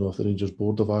 I don't know if the Rangers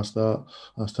board have asked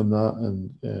him that,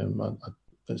 and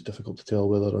it's difficult to tell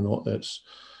whether or not it's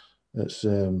not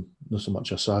so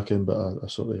much a sacking, but a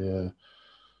sort of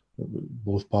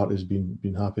both parties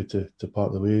been happy to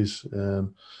part the ways.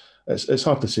 It's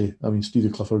hard to say. I mean,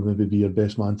 Stevie Clifford maybe be your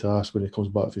best man to ask when he comes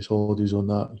back for his holidays on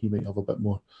that. He might have a bit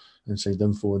more inside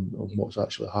info on what's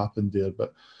actually happened there.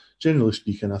 But generally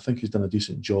speaking, I think he's done a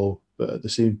decent job. But at the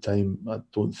same time, I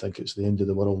don't think it's the end of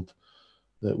the world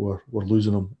that we're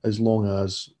losing him, as long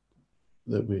as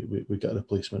that we get a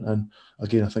replacement in.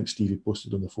 Again, I think Stevie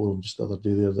posted on the forum just the other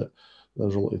day there that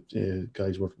there's a lot of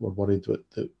guys were worried that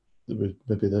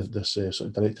maybe this sort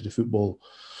of director of football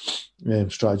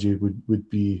strategy would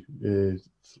be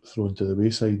thrown to the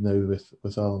wayside now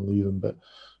with Alan leaving, but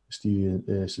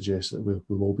Stevie suggests that we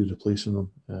will be replacing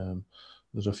them.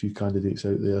 There's a few candidates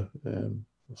out there,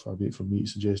 far be it from me to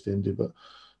suggest anybody, but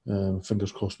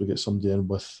fingers crossed we get somebody in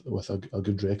with a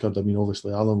good record. I mean,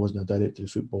 obviously Alan wasn't a director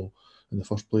of football in the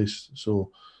first place,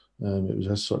 so it was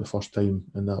his sort of first time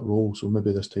in that role. So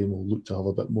maybe this time we'll look to have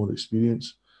a bit more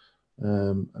experience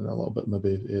and a little bit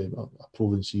maybe a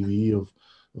proven CV of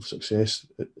success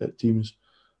at teams.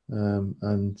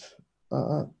 And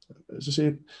as I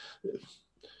say,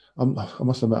 I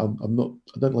must admit, I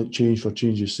don't like change for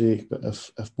change's sake. But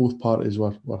if both parties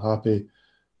were happy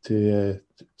to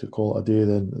call it a day,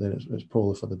 then it's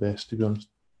probably for the best, to be honest.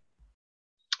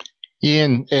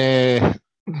 Ian,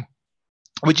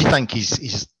 what do you think?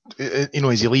 He's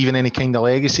is he leaving any kind of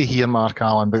legacy here, Mark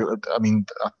Allen? I mean,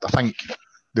 I think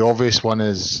the obvious one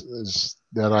is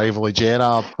the arrival of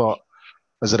Gerrard, but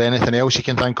is there anything else you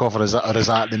can think of, or is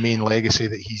that the main legacy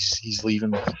that he's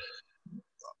leaving with?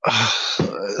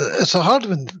 It's a hard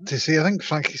one to say. I think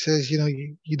Frankie says,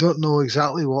 you don't know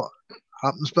exactly what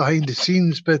happens behind the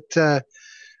scenes, but the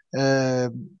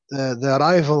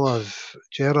arrival of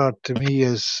Gerrard to me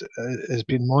has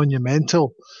been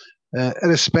monumental,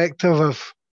 irrespective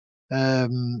of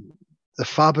the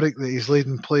fabric that he's laid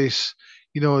in place,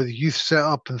 the youth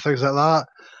setup and things like that.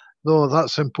 Though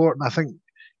that's important. I think,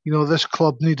 this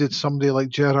club needed somebody like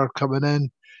Gerrard coming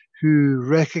in who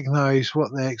recognised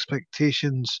what the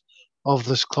expectations of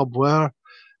this club were,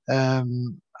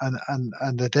 and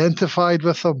identified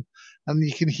with them. And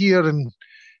you can hear in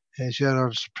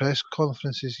Gerrard's press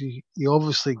conferences, he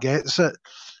obviously gets it,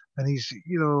 and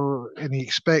and he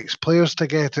expects players to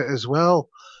get it as well.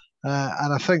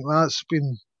 And I think that's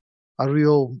been a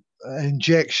real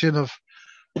injection of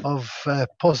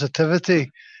positivity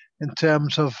in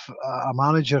terms of a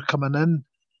manager coming in.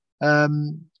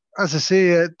 As I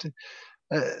say,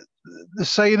 the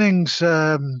signings,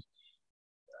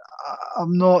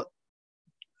 I'm not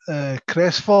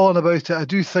crestfallen about it. I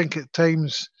do think at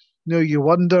times, you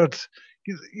wonder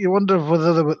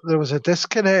whether there was a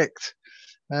disconnect.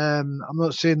 I'm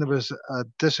not saying there was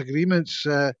disagreements,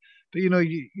 but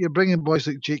you're bringing boys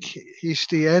like Jake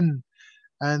Hastie in,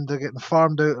 and they're getting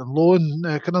farmed out on loan.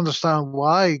 I can understand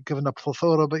why, given the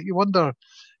plethora, but you wonder,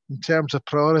 in terms of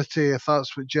priority, if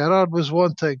that's what Gerrard was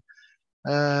wanting.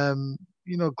 Glenn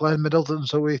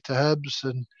Middleton's away to Hibs,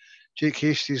 and Jake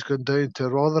Hastie's gone down to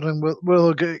Rotherham.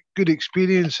 We'll get good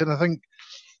experience, and I think,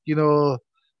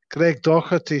 Greg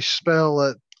Docherty's spell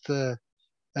at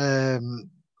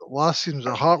last season was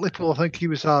at Hartlepool. I think he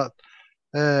was at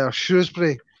or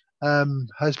Shrewsbury.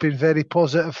 Has been very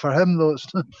positive for him, though it's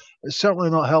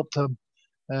certainly not helped him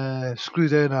screw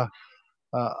down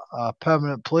a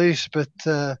permanent place. But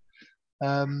you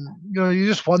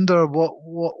just wonder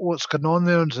what's going on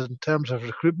there in terms of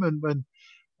recruitment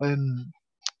when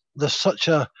there's such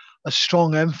a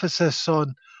strong emphasis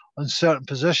on certain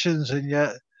positions, and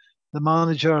yet the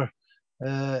manager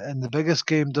in the biggest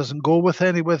game doesn't go with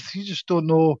any. You just don't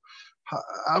know.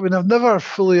 I mean, I've never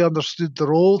fully understood the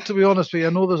role, to be honest with you.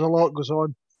 I know there's a lot goes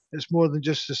on. It's more than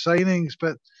just the signings,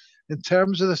 but in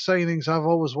terms of the signings, I've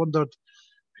always wondered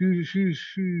who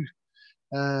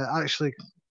actually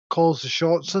calls the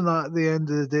shots in that at the end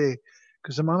of the day,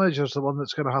 because the manager's the one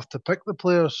that's going to have to pick the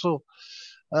players. So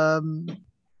I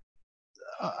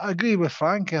agree with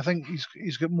Frank. I think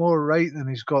he's got more right than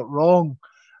he's got wrong,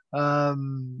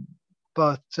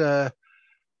 but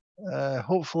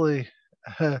hopefully.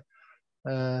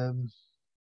 With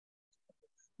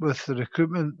the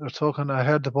recruitment they're talking, I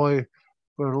heard we're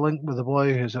linked with the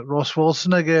boy, is it Ross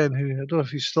Wilson again, who I don't know if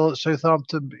he's still at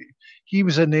Southampton, but he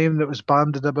was a name that was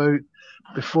bandied about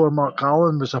before Mark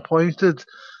Allen was appointed.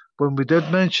 When we did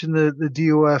mention the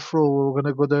DOF role, we were going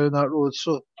to go down that road.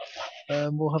 So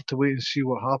we'll have to wait and see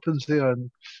what happens there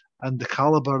and the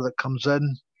calibre that comes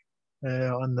in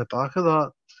on the back of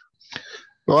that.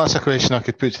 Well, that's a question I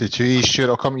could put to the two of you. Stuart,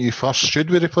 I'll come to you first.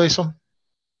 Should we replace him?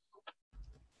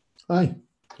 Aye.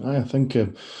 I think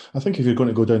if you're going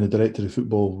to go down the director of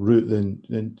football route, then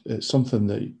it's something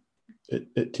that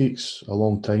it takes a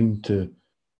long time to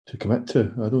commit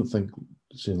to. I don't think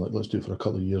saying let's do it for a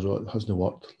couple of years, or it hasn't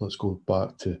worked, let's go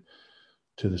back to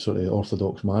the sort of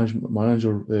orthodox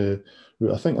manager route.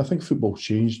 I think football's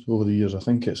changed over the years. I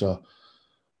think it's a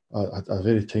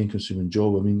very time-consuming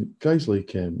job. I mean, guys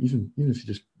like even if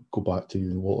you just go back to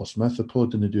even Walter Smith, they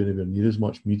probably didn't do anywhere near as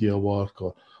much media work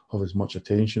or have as much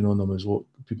attention on them as what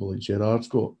people like Gerrard's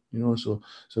got. So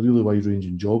it's a really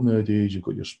wide-ranging job nowadays. You've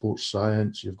got your sports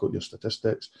science, you've got your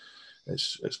statistics.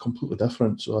 It's completely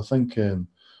different. So I think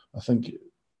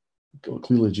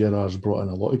clearly Gerrard's brought in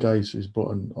a lot of guys. He's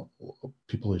brought in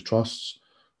people he trusts.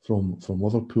 from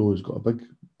Liverpool, who's got a big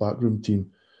backroom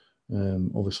team.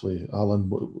 Obviously, Alan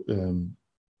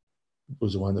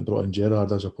was the one that brought in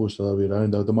Gerrard as opposed to the other way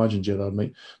around. I'd imagine Gerrard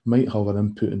might have an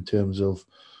input in terms of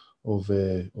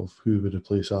who would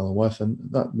replace Alan with, and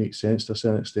that makes sense to a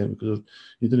certain extent, because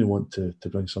you didn't want to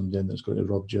bring somebody in that's going to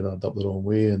rub Gerrard up the wrong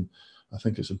way, and I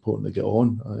think it's important to get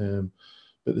on.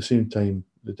 But at the same time,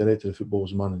 the director of football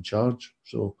is the man in charge,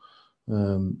 so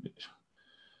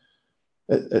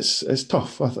it's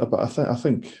tough. But I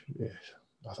think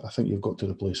you've got to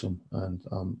replace him, and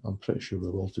I'm pretty sure we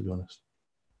will, to be honest.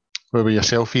 What about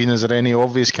yourself, Ian? Is there any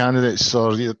obvious candidates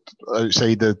or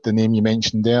outside the name you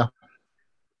mentioned there?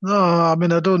 No, I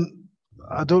mean, I don't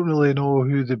really know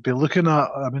who they'd be looking at.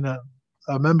 I mean, I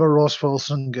remember Ross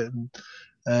Wilson getting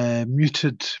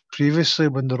muted previously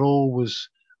when the role was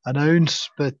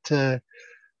announced, but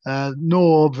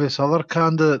no obvious other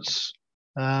candidates.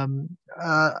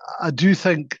 I do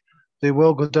think they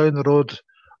will go down the road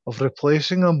of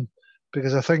replacing him,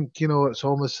 because I think, it's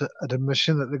almost an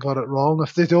admission that they got it wrong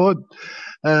if they don't.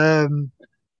 And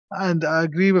I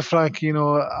agree with Frankie.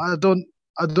 I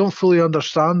don't fully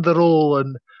understand the role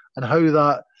and how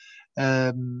that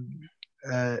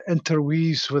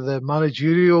interweaves with the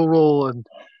managerial role and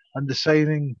the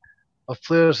signing of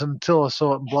players until I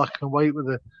saw it in black and white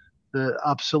with the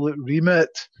absolute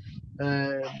remit.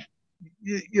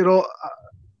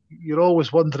 You're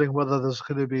always wondering whether there's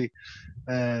going to be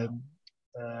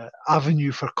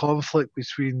avenue for conflict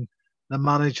between the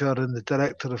manager and the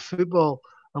director of football,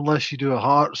 unless you do a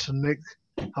Hearts and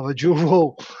have a dual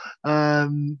role.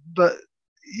 But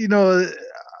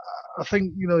I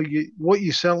think what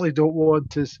you certainly don't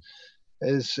want is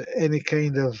any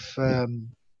kind of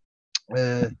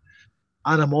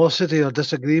animosity or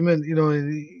disagreement.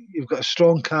 You've got a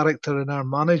strong character in our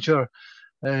manager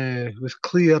with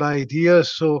clear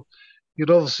ideas, so you'd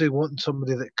obviously want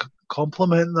somebody that could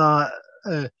complement that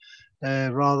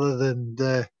rather than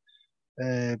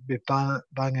be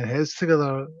banging heads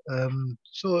together.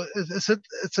 So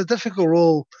it's a difficult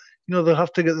role. They'll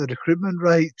have to get the recruitment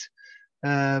right,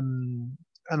 and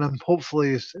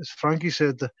hopefully, as Frankie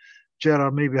said,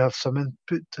 Gerrard maybe have some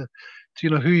input to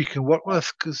who you can work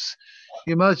with, because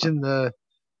you imagine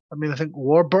I think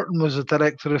Warburton was a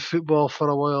director of football for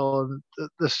a while, and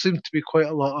there seemed to be quite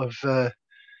a lot of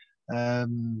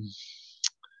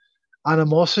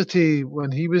animosity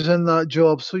when he was in that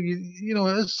job. So it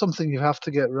is something you have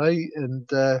to get right, and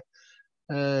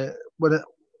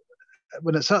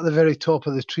when it's at the very top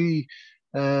of the tree,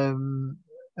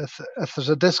 if there's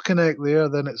a disconnect there,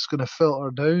 then it's going to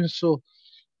filter down. So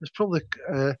it's probably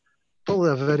a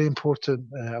very important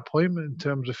appointment in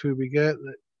terms of who we get.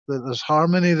 That there's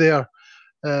harmony there,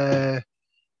 and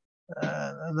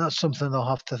that's something they'll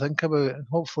have to think about. And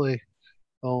hopefully,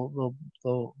 they'll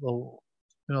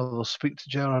speak to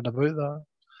Gerrard about that,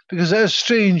 because it is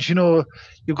strange. You've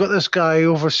got this guy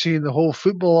overseeing the whole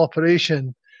football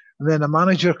operation, and then a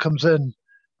manager comes in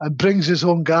and brings his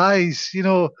own guys.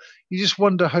 You just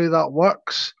wonder how that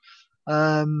works.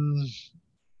 And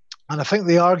I think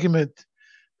the argument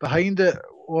behind it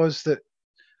was that,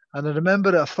 and I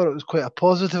remember it, I thought it was quite a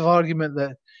positive argument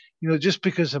that, just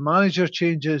because the manager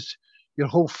changes, your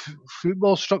whole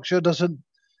football structure doesn't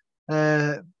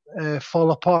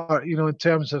fall apart, in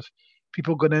terms of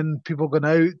people going in, people going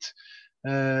out,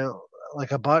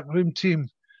 like a backroom team.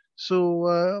 So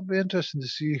it'll be interesting to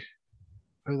see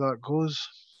how that goes.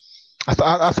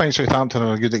 I think Southampton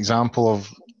are a good example of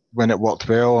when it worked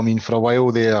well. I mean, for a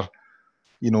while there,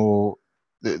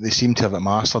 they seem to have it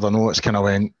mastered. I know it's kind of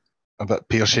went a bit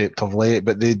pear-shaped of late,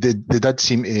 but they did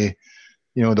seem to,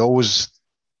 they always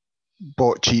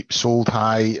bought cheap, sold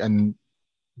high, and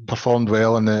performed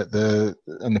well in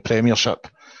the Premiership.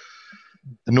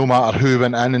 No matter who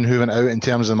went in and who went out in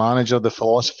terms of the manager, the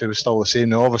philosophy was still the same.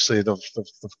 Now, obviously, they've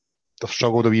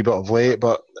struggled a wee bit of late,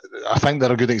 but I think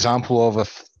they're a good example of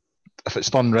if it's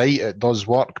done right, it does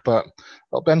work. But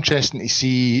it'll be interesting to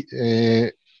see,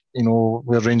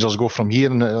 where Rangers go from here,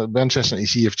 and it'll be interesting to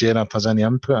see if Gerrard has any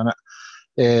input in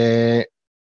it.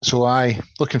 So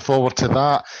looking forward to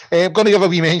that. I'm going to give a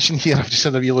wee mention here. I've just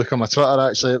had a wee look on my Twitter,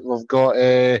 actually. We've got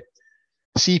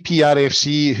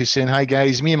CPRFC who's saying, "Hi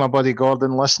guys, me and my buddy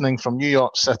Gordon listening from New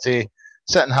York City,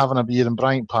 sitting having a beer in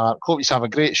Bryant Park. Hope you have a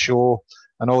great show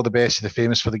and all the best to the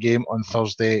famous for the game on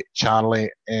Thursday, Charlie,"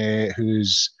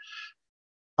 who's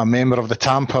a member of the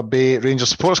Tampa Bay Rangers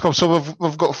Supporters Club. So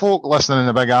we've got folk listening in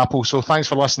the Big Apple. So thanks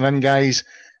for listening in, guys.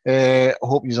 I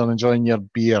hope you're enjoying your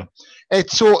beer.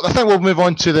 So I think we'll move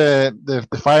on to the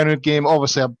Feyenoord game.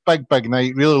 Obviously, a big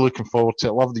night. Really looking forward to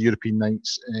it. Love the European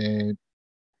nights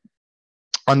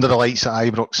under the lights at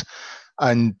Ibrox.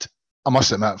 And I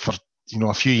must admit, for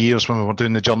a few years when we were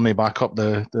doing the journey back up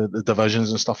the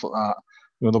divisions and stuff like that,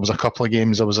 there was a couple of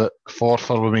games I was at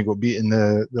Forfar when we got beat in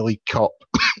the League Cup.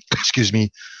 Excuse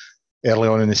me, early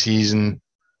on in the season.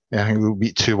 I think we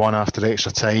beat 2-1 after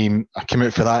extra time. I came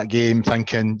out for that game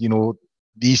thinking,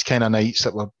 these kind of nights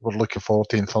that we're looking forward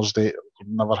to on Thursday are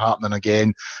never happening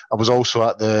again. I was also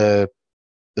at the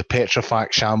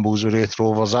Petrofac shambles with Wraith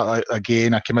Rovers.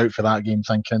 Again, I came out for that game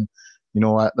thinking,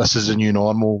 this is a new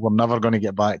normal. We're never going to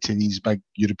get back to these big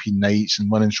European nights and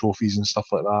winning trophies and stuff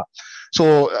like that.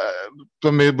 So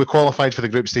when we qualified for the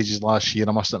group stages last year,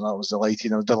 I must admit I was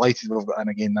delighted. I was delighted we've got in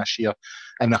again this year.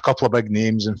 And a couple of big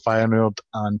names in Feyenoord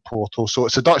and Porto. So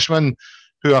it's the Dutchmen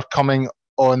who are coming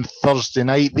on Thursday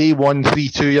night. They won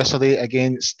 3-2 yesterday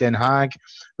against Den Haag.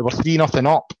 They were 3-0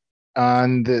 up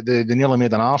and they nearly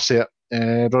made an arse of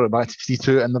it. Brought it back to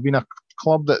 3-2, and they've been a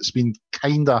club that's been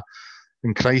kind of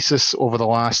in crisis over the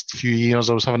last few years.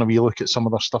 I was having a wee look at some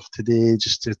of their stuff today,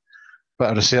 just to bit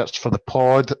of research for the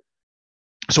pod.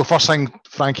 So first thing,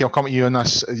 Frankie, I'll come to you on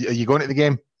this. Are you going to the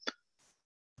game?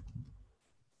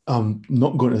 I'm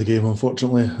not going to the game,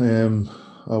 unfortunately.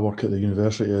 I work at the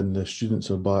university and the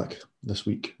students are back this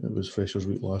week. It was Freshers'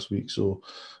 Week last week, so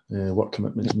work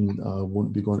commitments mean I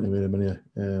won't be going to very many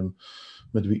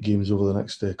midweek games over the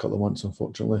next couple of months,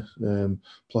 unfortunately.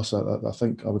 Plus, I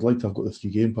think I would like to have got the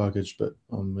 3-game package, but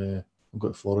I'm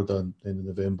going to Florida in the end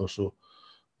of November, so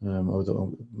I would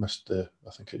have missed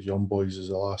I think it's Young Boys is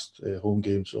the last home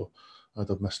game, so I'd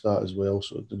have missed that as well.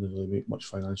 So it didn't really make much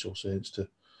financial sense to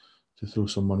throw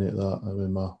some money at that. I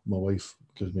mean, my wife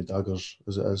gives me daggers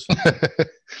as it is.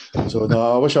 So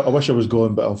no, I wish I was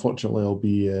going, but unfortunately, I'll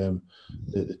be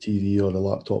the TV or the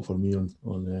laptop for me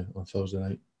on Thursday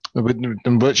night.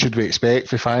 What should we expect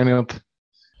for Feyenoord?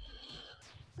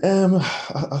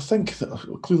 I think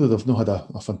that clearly they've not had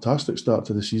a fantastic start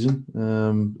to the season.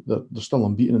 They're still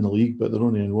unbeaten in the league, but they're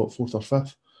only in 4th or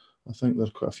 5th. I think they're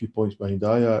quite a few points behind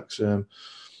Ajax.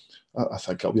 I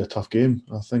think it'll be a tough game.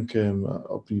 I think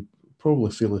it'll be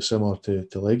probably fairly similar to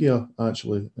Legia,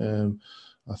 actually.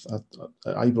 At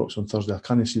Ibrox on Thursday, I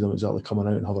can't see them exactly coming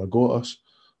out and having a go at us.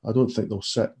 I don't think they'll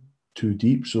sit too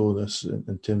deep. So this,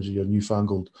 in terms of your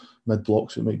newfangled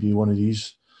mid-blocks, it might be one of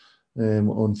these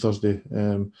on Thursday.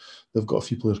 They've got a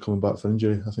few players coming back for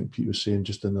injury. I think Pete was saying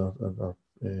just in our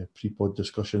pre-pod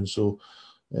discussion. So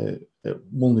it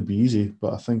won't only be easy,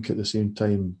 but I think at the same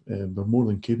time we're more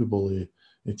than capable of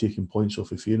taking points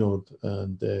off of Feyenoord,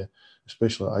 and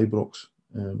especially at Ibrox.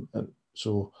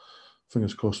 So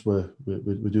fingers crossed we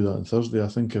do that on Thursday. I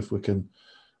think if we can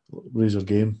raise our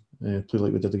game, play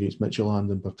like we did against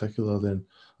Midtjylland in particular, then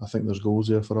I think there's goals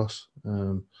there for us.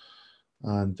 And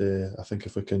I think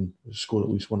if we can score at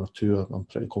least 1 or 2, I'm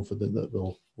pretty confident that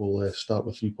we'll start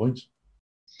with 3 points.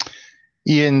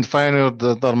 Ian,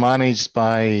 Feyenoord, they're managed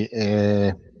by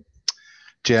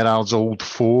Gerrard's old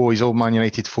foe, his old Man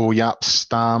United foe, Jaap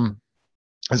Stam.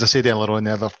 As I said earlier on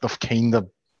there, they've kind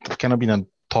of been in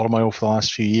turmoil for the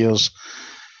last few years.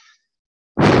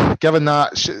 Given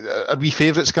that, are we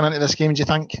favourites going into this game, do you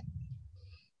think?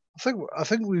 I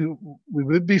think we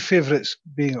would be favourites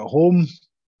being at home,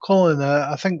 Colin.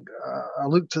 I think I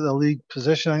looked at the league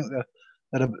position.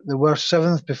 I think they were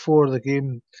 7th before the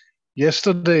game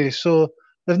yesterday, so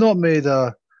they've not made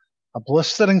a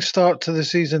blistering start to the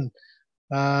season.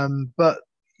 But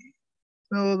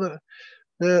they're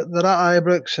at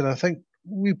Ibrox, and I think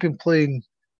we've been playing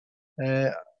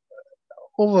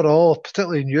overall,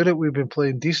 particularly in Europe, we've been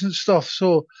playing decent stuff.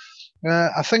 So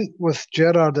I think with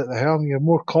Gerrard at the helm, you're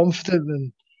more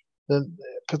confident than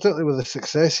particularly with the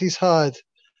success he's had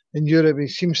in Europe. He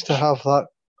seems to have that.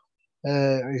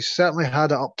 He's certainly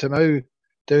had it up to now,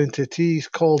 down to a T. He's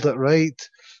called it right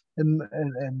in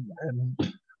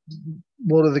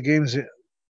more of the games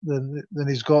than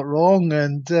he's got wrong.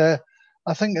 And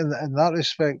I think in that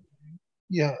respect,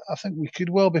 yeah, I think we could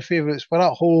well be favourites. We're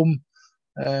at home,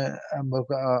 and we've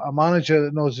got a manager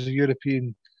that knows the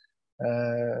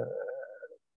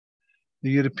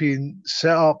European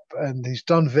setup, and he's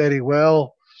done very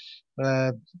well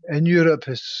in Europe.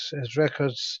 His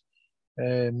records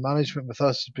management with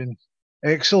us has been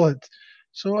excellent.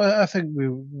 So I think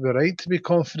we're right to be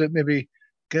confident, maybe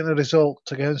getting a result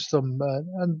against them.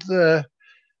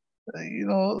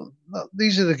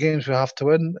 These are the games we have to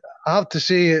win. I have to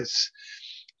say, it's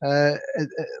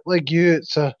like you,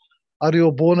 it's a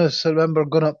real bonus. I remember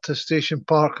going up to Station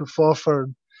Park at Forfar,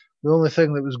 and the only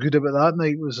thing that was good about that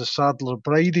night was the Sadler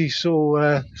Bridie.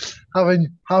 So having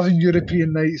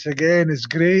European nights again is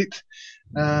great.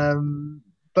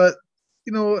 But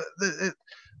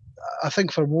I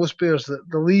think for most players that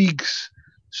the league's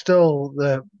still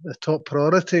the top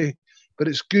priority. But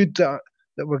it's good that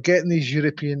we're getting these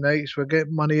European nights. We're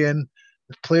getting money in.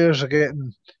 The players are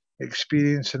getting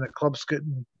experience, and the club's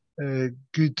getting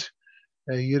good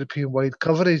European-wide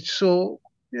coverage. So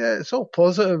yeah, it's all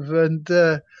positive, and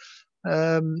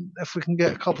if we can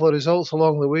get a couple of results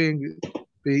along the way, and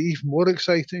be even more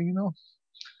exciting, you know.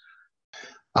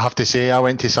 I have to say, I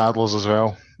went to Sadler's as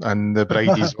well, and the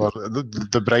Bridies were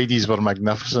the Bridies were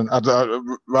magnificent.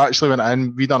 We actually went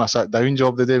in. We done a sit down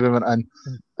job the day we went in,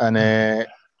 and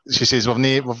she says we've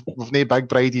no big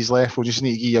Bridies left. We'll just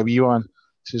need to give you a wee one.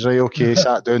 She says, right, okay,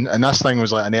 sat down, and this thing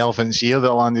was like an elephant's ear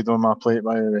that landed on my plate,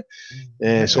 by the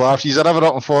way. So if you're ever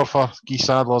up and for Guy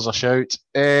Sadler's a shout.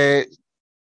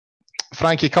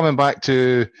 Frankie, coming back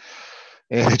to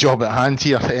the job at hand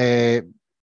here,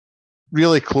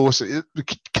 really close. We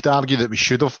could argue that we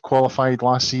should have qualified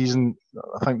last season.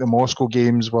 I think the Moscow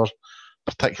games were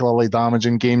particularly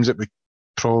damaging games that we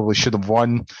probably should have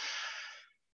won.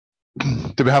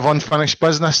 Do we have unfinished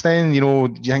business then? You know,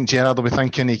 do you think Gerrard will be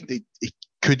thinking he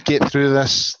could get through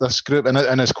this group,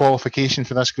 and his qualification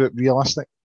for this group realistic?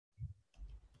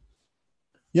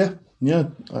 Yeah,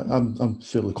 I'm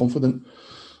fairly confident.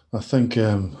 I think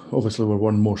obviously we're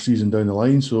one more season down the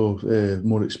line, so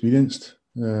more experienced.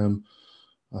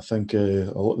 I think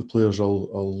a lot of the players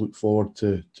will look forward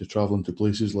to travelling to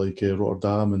places like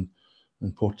Rotterdam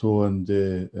and Porto and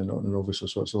obviously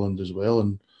Switzerland as well.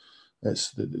 And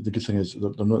it's the good thing is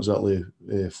they're not exactly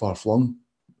far flung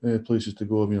places to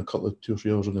go. I mean, a couple of 2 or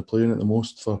 3 hours on the plane at the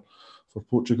most for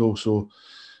Portugal. So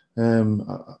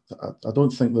I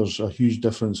don't think there's a huge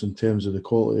difference in terms of the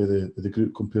quality of the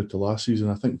group compared to last season.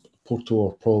 I think Porto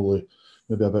are probably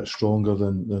maybe a bit stronger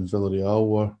than Villarreal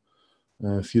were.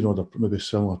 Feyenoord are maybe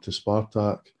similar to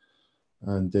Spartak,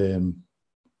 and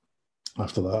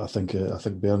after that, I think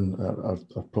Bern are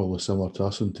probably similar to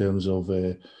us in terms of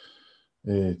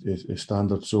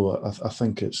standard. So I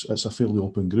think it's a fairly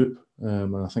open group,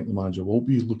 and I think the manager will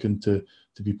be looking to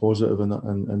be positive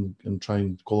and try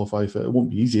and qualify for it. It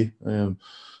won't be easy,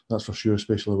 that's for sure,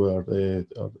 especially with our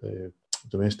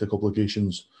domestic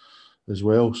obligations as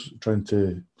well. Trying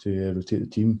to rotate the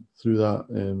team through that.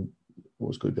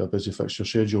 What's going to be a busy fixture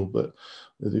schedule, but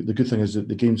the good thing is that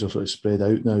the games are sort of spread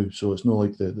out now, so it's not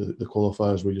like the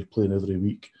qualifiers where you're playing every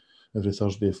week, every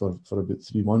Thursday for about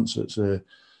 3 months. It's we've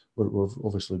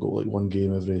obviously got like one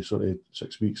game every sort of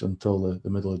 6 weeks until the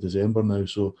middle of December now,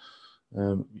 so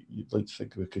you'd like to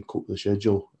think we can cope with the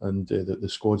schedule, and the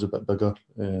squad's a bit bigger,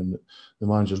 and the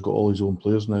manager's got all his own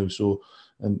players now, so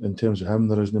in terms of him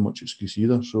there isn't much excuse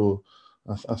either. So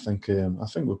I think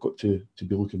we've got to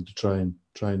be looking to try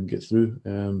and get through.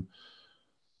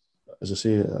 As I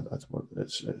say, it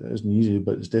isn't easy,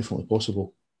 but it's definitely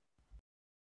possible.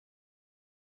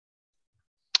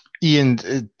 Ian,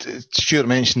 Stuart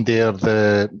mentioned there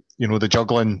the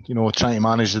juggling, trying to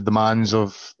manage the demands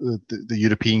of the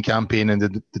European campaign and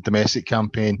the domestic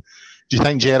campaign. Do you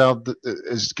think Gerrard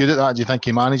is good at that? Do you think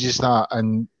he manages that?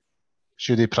 And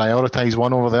should he prioritise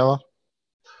one over the other?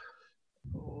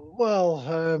 Well,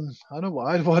 I know what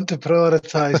I'd want to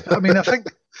prioritise. I mean, I think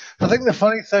the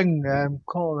funny thing,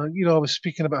 Colin, I was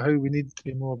speaking about how we need to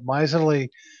be more miserly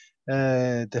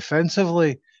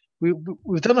defensively.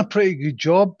 We've done a pretty good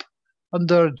job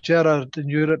under Gerrard in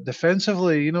Europe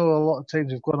defensively. A lot of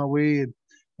times we've gone away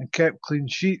and kept clean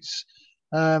sheets.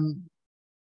 I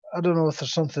don't know if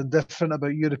there's something different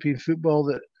about European football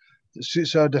that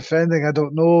suits our defending. I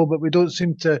don't know, but we don't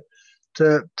seem to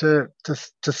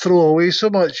throw away so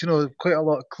much. Quite a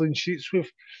lot of clean sheets we've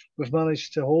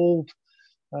managed to hold,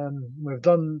 and we've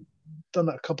done it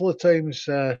a couple of times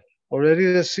already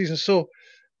this season. So,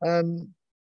 I'm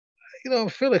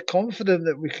fairly confident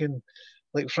that we can,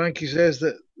 like Frankie says,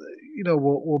 that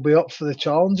we'll be up for the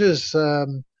challenges.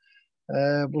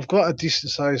 We've got a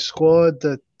decent sized squad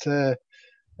that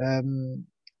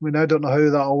we now don't know how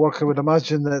that'll work. I would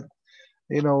imagine that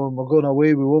when we're going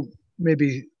away, we won't.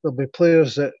 Maybe there'll be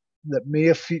players that may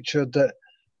have featured that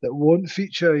won't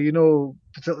feature,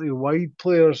 particularly wide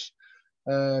players,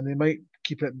 and they might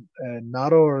keep it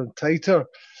narrower and tighter.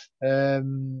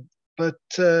 But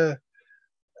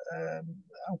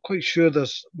I'm quite sure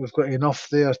we've got enough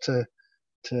there to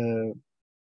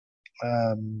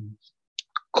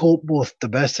cope both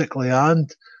domestically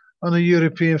and on a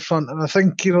European front. And I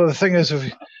think the thing is,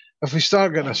 if we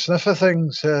start getting a sniff of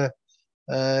things, I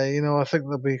think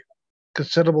there'll be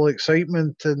considerable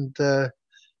excitement, and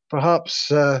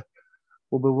perhaps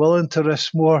we'll be willing to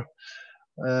risk more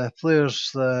players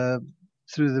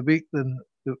through the week than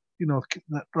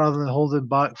rather than holding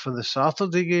back for the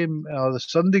Saturday game or the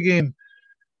Sunday game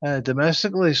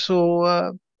domestically. So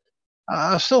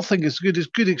I still think it's good. It's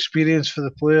good experience for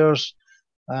the players.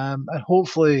 and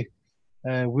hopefully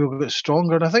we'll get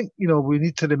stronger. And I think we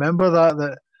need to remember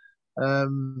that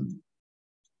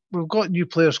we've got new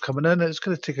players coming in. It's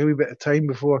going to take a wee bit of time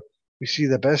before we see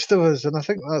the best of us, and I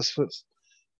think that's what's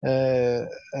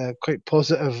quite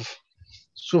positive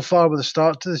so far with the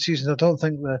start to the season. I don't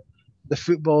think the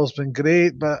football's been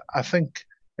great, but I think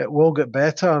it will get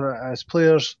better as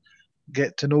players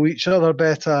get to know each other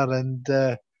better and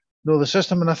know the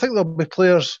system. And I think there'll be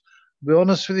players, to be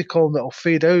honest with you, Colin, that'll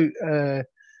fade out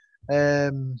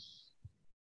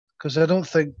because I don't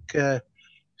think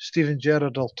Steven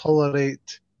Gerrard will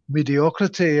tolerate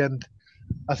mediocrity. And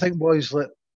I think boys like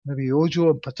maybe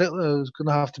Ojo in particular is going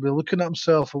to have to be looking at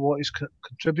himself and what he's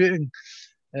contributing.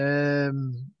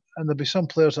 And there'll be some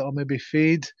players that will maybe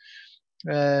fade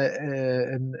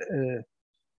in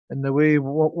the way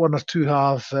one or two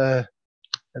have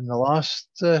in the last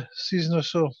season or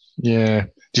so. Yeah.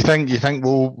 Do you think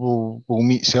we'll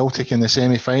meet Celtic in the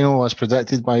semi-final as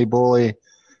predicted by Ball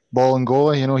and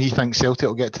Goalie? He thinks Celtic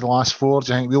will get to the last four.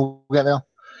 Do you think we'll get there?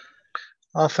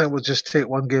 I think we'll just take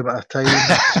one game at a time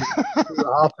and see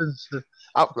what happens.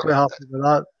 I'm quite happy with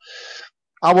that.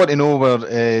 I want to know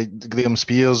where Graham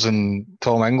Spears and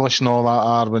Tom English and all that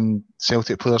are when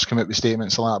Celtic players come out with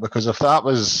statements like that, because if that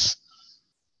was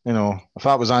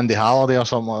Andy Halliday or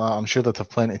something like that, I'm sure they'd have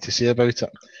plenty to say about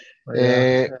it.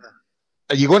 Yeah.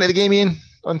 Are you going to the game, Ian,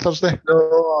 on Thursday?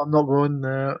 No, I'm not going.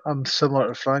 I'm similar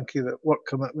to Frankie, that work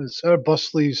commitments. Our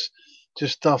bus leaves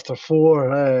just after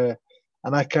 4,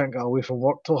 and I can't get away from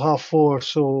work till 4:30.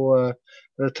 So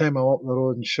by the time I'm up the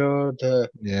road and showered,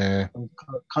 I'm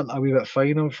cutting a wee bit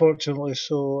fine, unfortunately.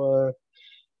 So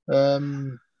I'll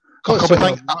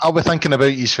be thinking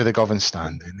about you for the Govan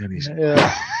stand.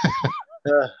 Yeah.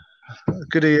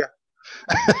 Good of you.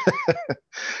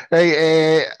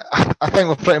 Right, I think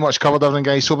we've pretty much covered everything,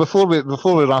 guys. So before we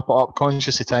wrap it up,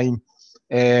 conscious of time,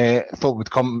 thought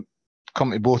we'd come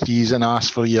to both of you and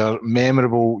ask for your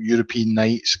memorable European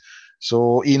nights.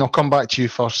 So Ian, I'll come back to you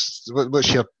first.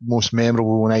 What's your most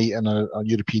memorable night in a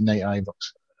European night at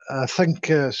Ibrox? I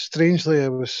think strangely I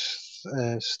was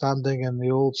standing in the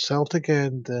old Celtic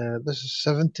end. This is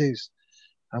 70s,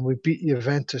 and we beat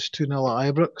Juventus 2-0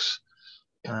 at Ibrox.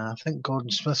 I think Gordon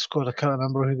Smith scored. I can't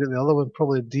remember who got the other one,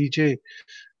 probably DJ.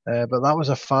 But that was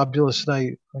a fabulous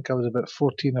night. I think I was about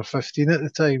 14 or 15 at the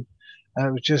time. And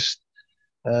it was just,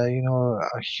 a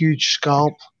huge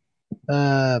scalp.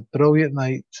 Brilliant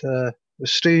night. It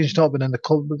was strange not being in the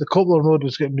club, but the Coupler Road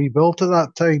was getting rebuilt at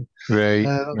that time. Right.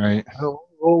 It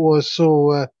was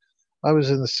so. I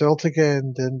was in the Celtic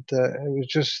end, and it was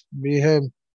just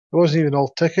mayhem. It wasn't even all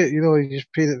ticket, you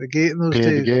just paid at the gate in those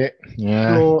days. The gate.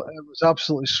 Yeah. So it was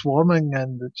absolutely swarming,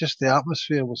 and just the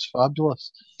atmosphere was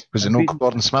fabulous. Was it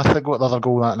Gordon Smith that got the other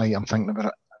goal that night? I'm thinking about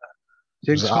it.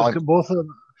 James Smith got both of them.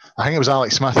 I think it was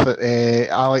Alex Smith,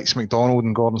 Alex McDonald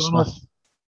and Gordon Smith.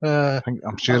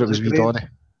 I'm sure it was wee Donny.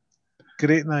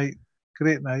 Great night. I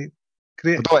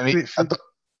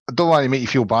don't want to make you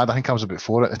feel bad. I think I was about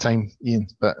 4 at the time, Ian,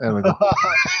 but there we go.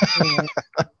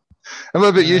 And what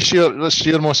about you, Stuart? What's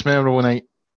your most memorable night?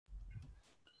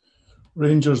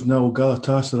 Rangers 0,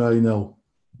 Galatasaray 0.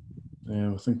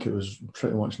 I think it was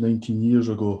pretty much 19 years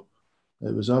ago.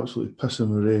 It was absolutely pissing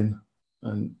with rain,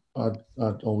 and I'd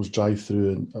always drive through,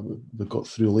 and we got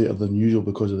through later than usual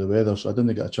because of the weather, so I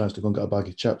didn't get a chance to go and get a bag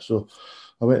of chips. So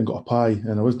I went and got a pie,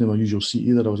 and I wasn't in my usual seat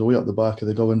either. I was away up the back of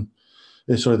the Govan,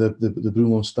 the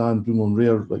Broomloan stand, Broomloan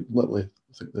rear, like literally,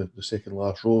 I think the second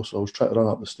last row. So I was trying to run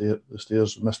up the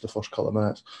stairs, missed the first couple of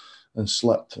minutes, and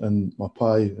slipped, and my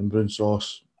pie and brown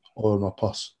sauce all in my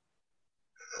pus.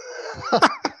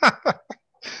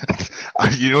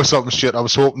 You know something, Stuart? I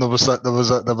was hoping there was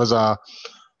a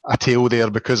tail there,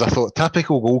 because I thought,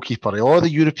 typical goalkeeper, all the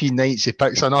European nights he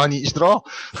picks an on each draw.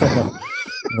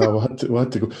 No, we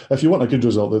had to go. If you want a good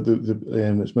result,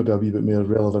 it's maybe a wee bit more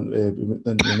relevant.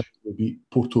 We beat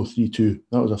Porto 3-2.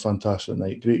 That was a fantastic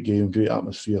night. Great game, great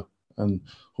atmosphere, and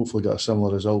hopefully get a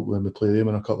similar result when we play them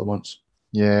in a couple of months.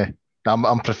 Yeah,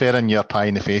 I'm preferring your pie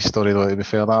in the face story, though, to be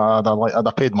fair. I'd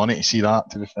have paid money to see that,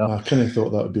 to be fair. I kind of thought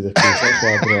that would be the case. That's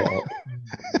why I brought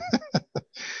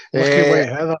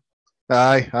it up.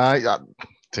 Aye, I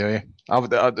tell you,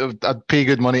 I'd pay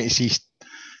good money to see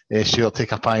Stuart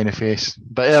take a pie in the face.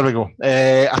 But there we go.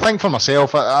 I think for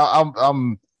myself, I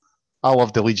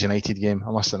loved the Leeds United game.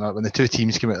 I must admit, when the two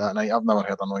teams came out that night, I've never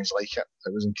heard a noise like it.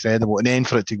 It was incredible, and then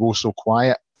for it to go so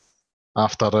quiet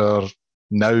after our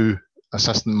now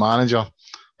assistant manager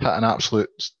hit an absolute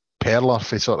perler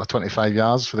for sort of 25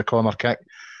 yards for the corner kick.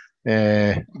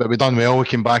 But we done well. We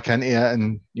came back into it,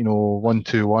 and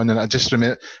 1-2-1, and I just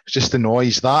remember just the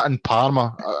noise that in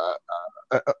Parma.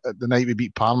 the night we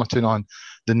beat Parma 2-0.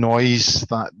 The noise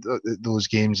that those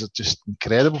games are just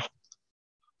incredible.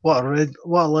 What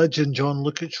a legend John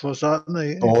Lukic was that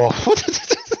night. Oh,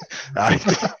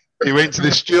 he went to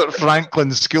the Stuart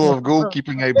Franklin School of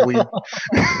Goalkeeping, I believe.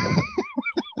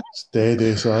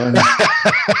 Steady, son.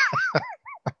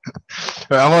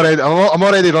 I'm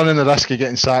already running the risk of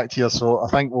getting sacked here, so I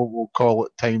think we'll call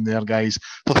it time there, guys.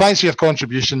 So thanks for your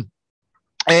contribution.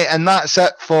 And that's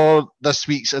it for this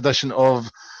week's edition of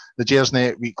the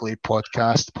Gersnet Weekly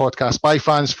podcast by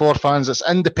fans, for fans. It's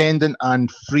independent and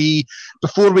free.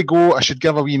 Before we go, I should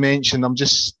give a wee mention. I'm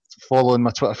just following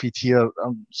my Twitter feed here.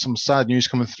 Some sad news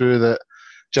coming through that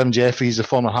Jim Jeffries, the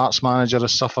former Hearts manager,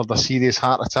 has suffered a serious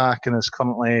heart attack and is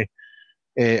currently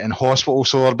in hospital.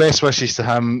 So our best wishes to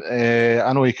him.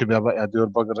 I know he could be a bit of a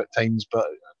door-bugger at times, but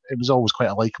it was always quite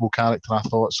a likeable character, I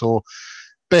thought. So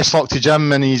best luck to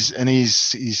Jim in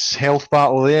his health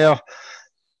battle there.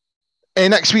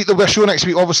 Next week, there'll be a show next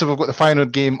week. Obviously, we've got the final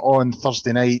game on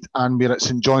Thursday night, and we're at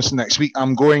St Johnstone next week.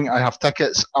 I'm going. I have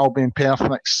tickets. I'll be in Perth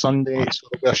next Sunday. So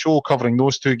there'll be a show covering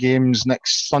those two games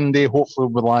next Sunday. Hopefully,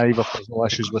 we'll be live if there's no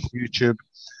issues with YouTube.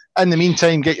 In the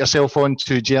meantime, get yourself on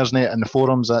to Gersnet and the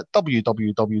forums at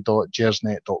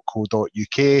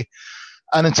www.gersnet.co.uk.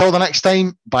 And until the next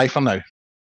time, bye for now.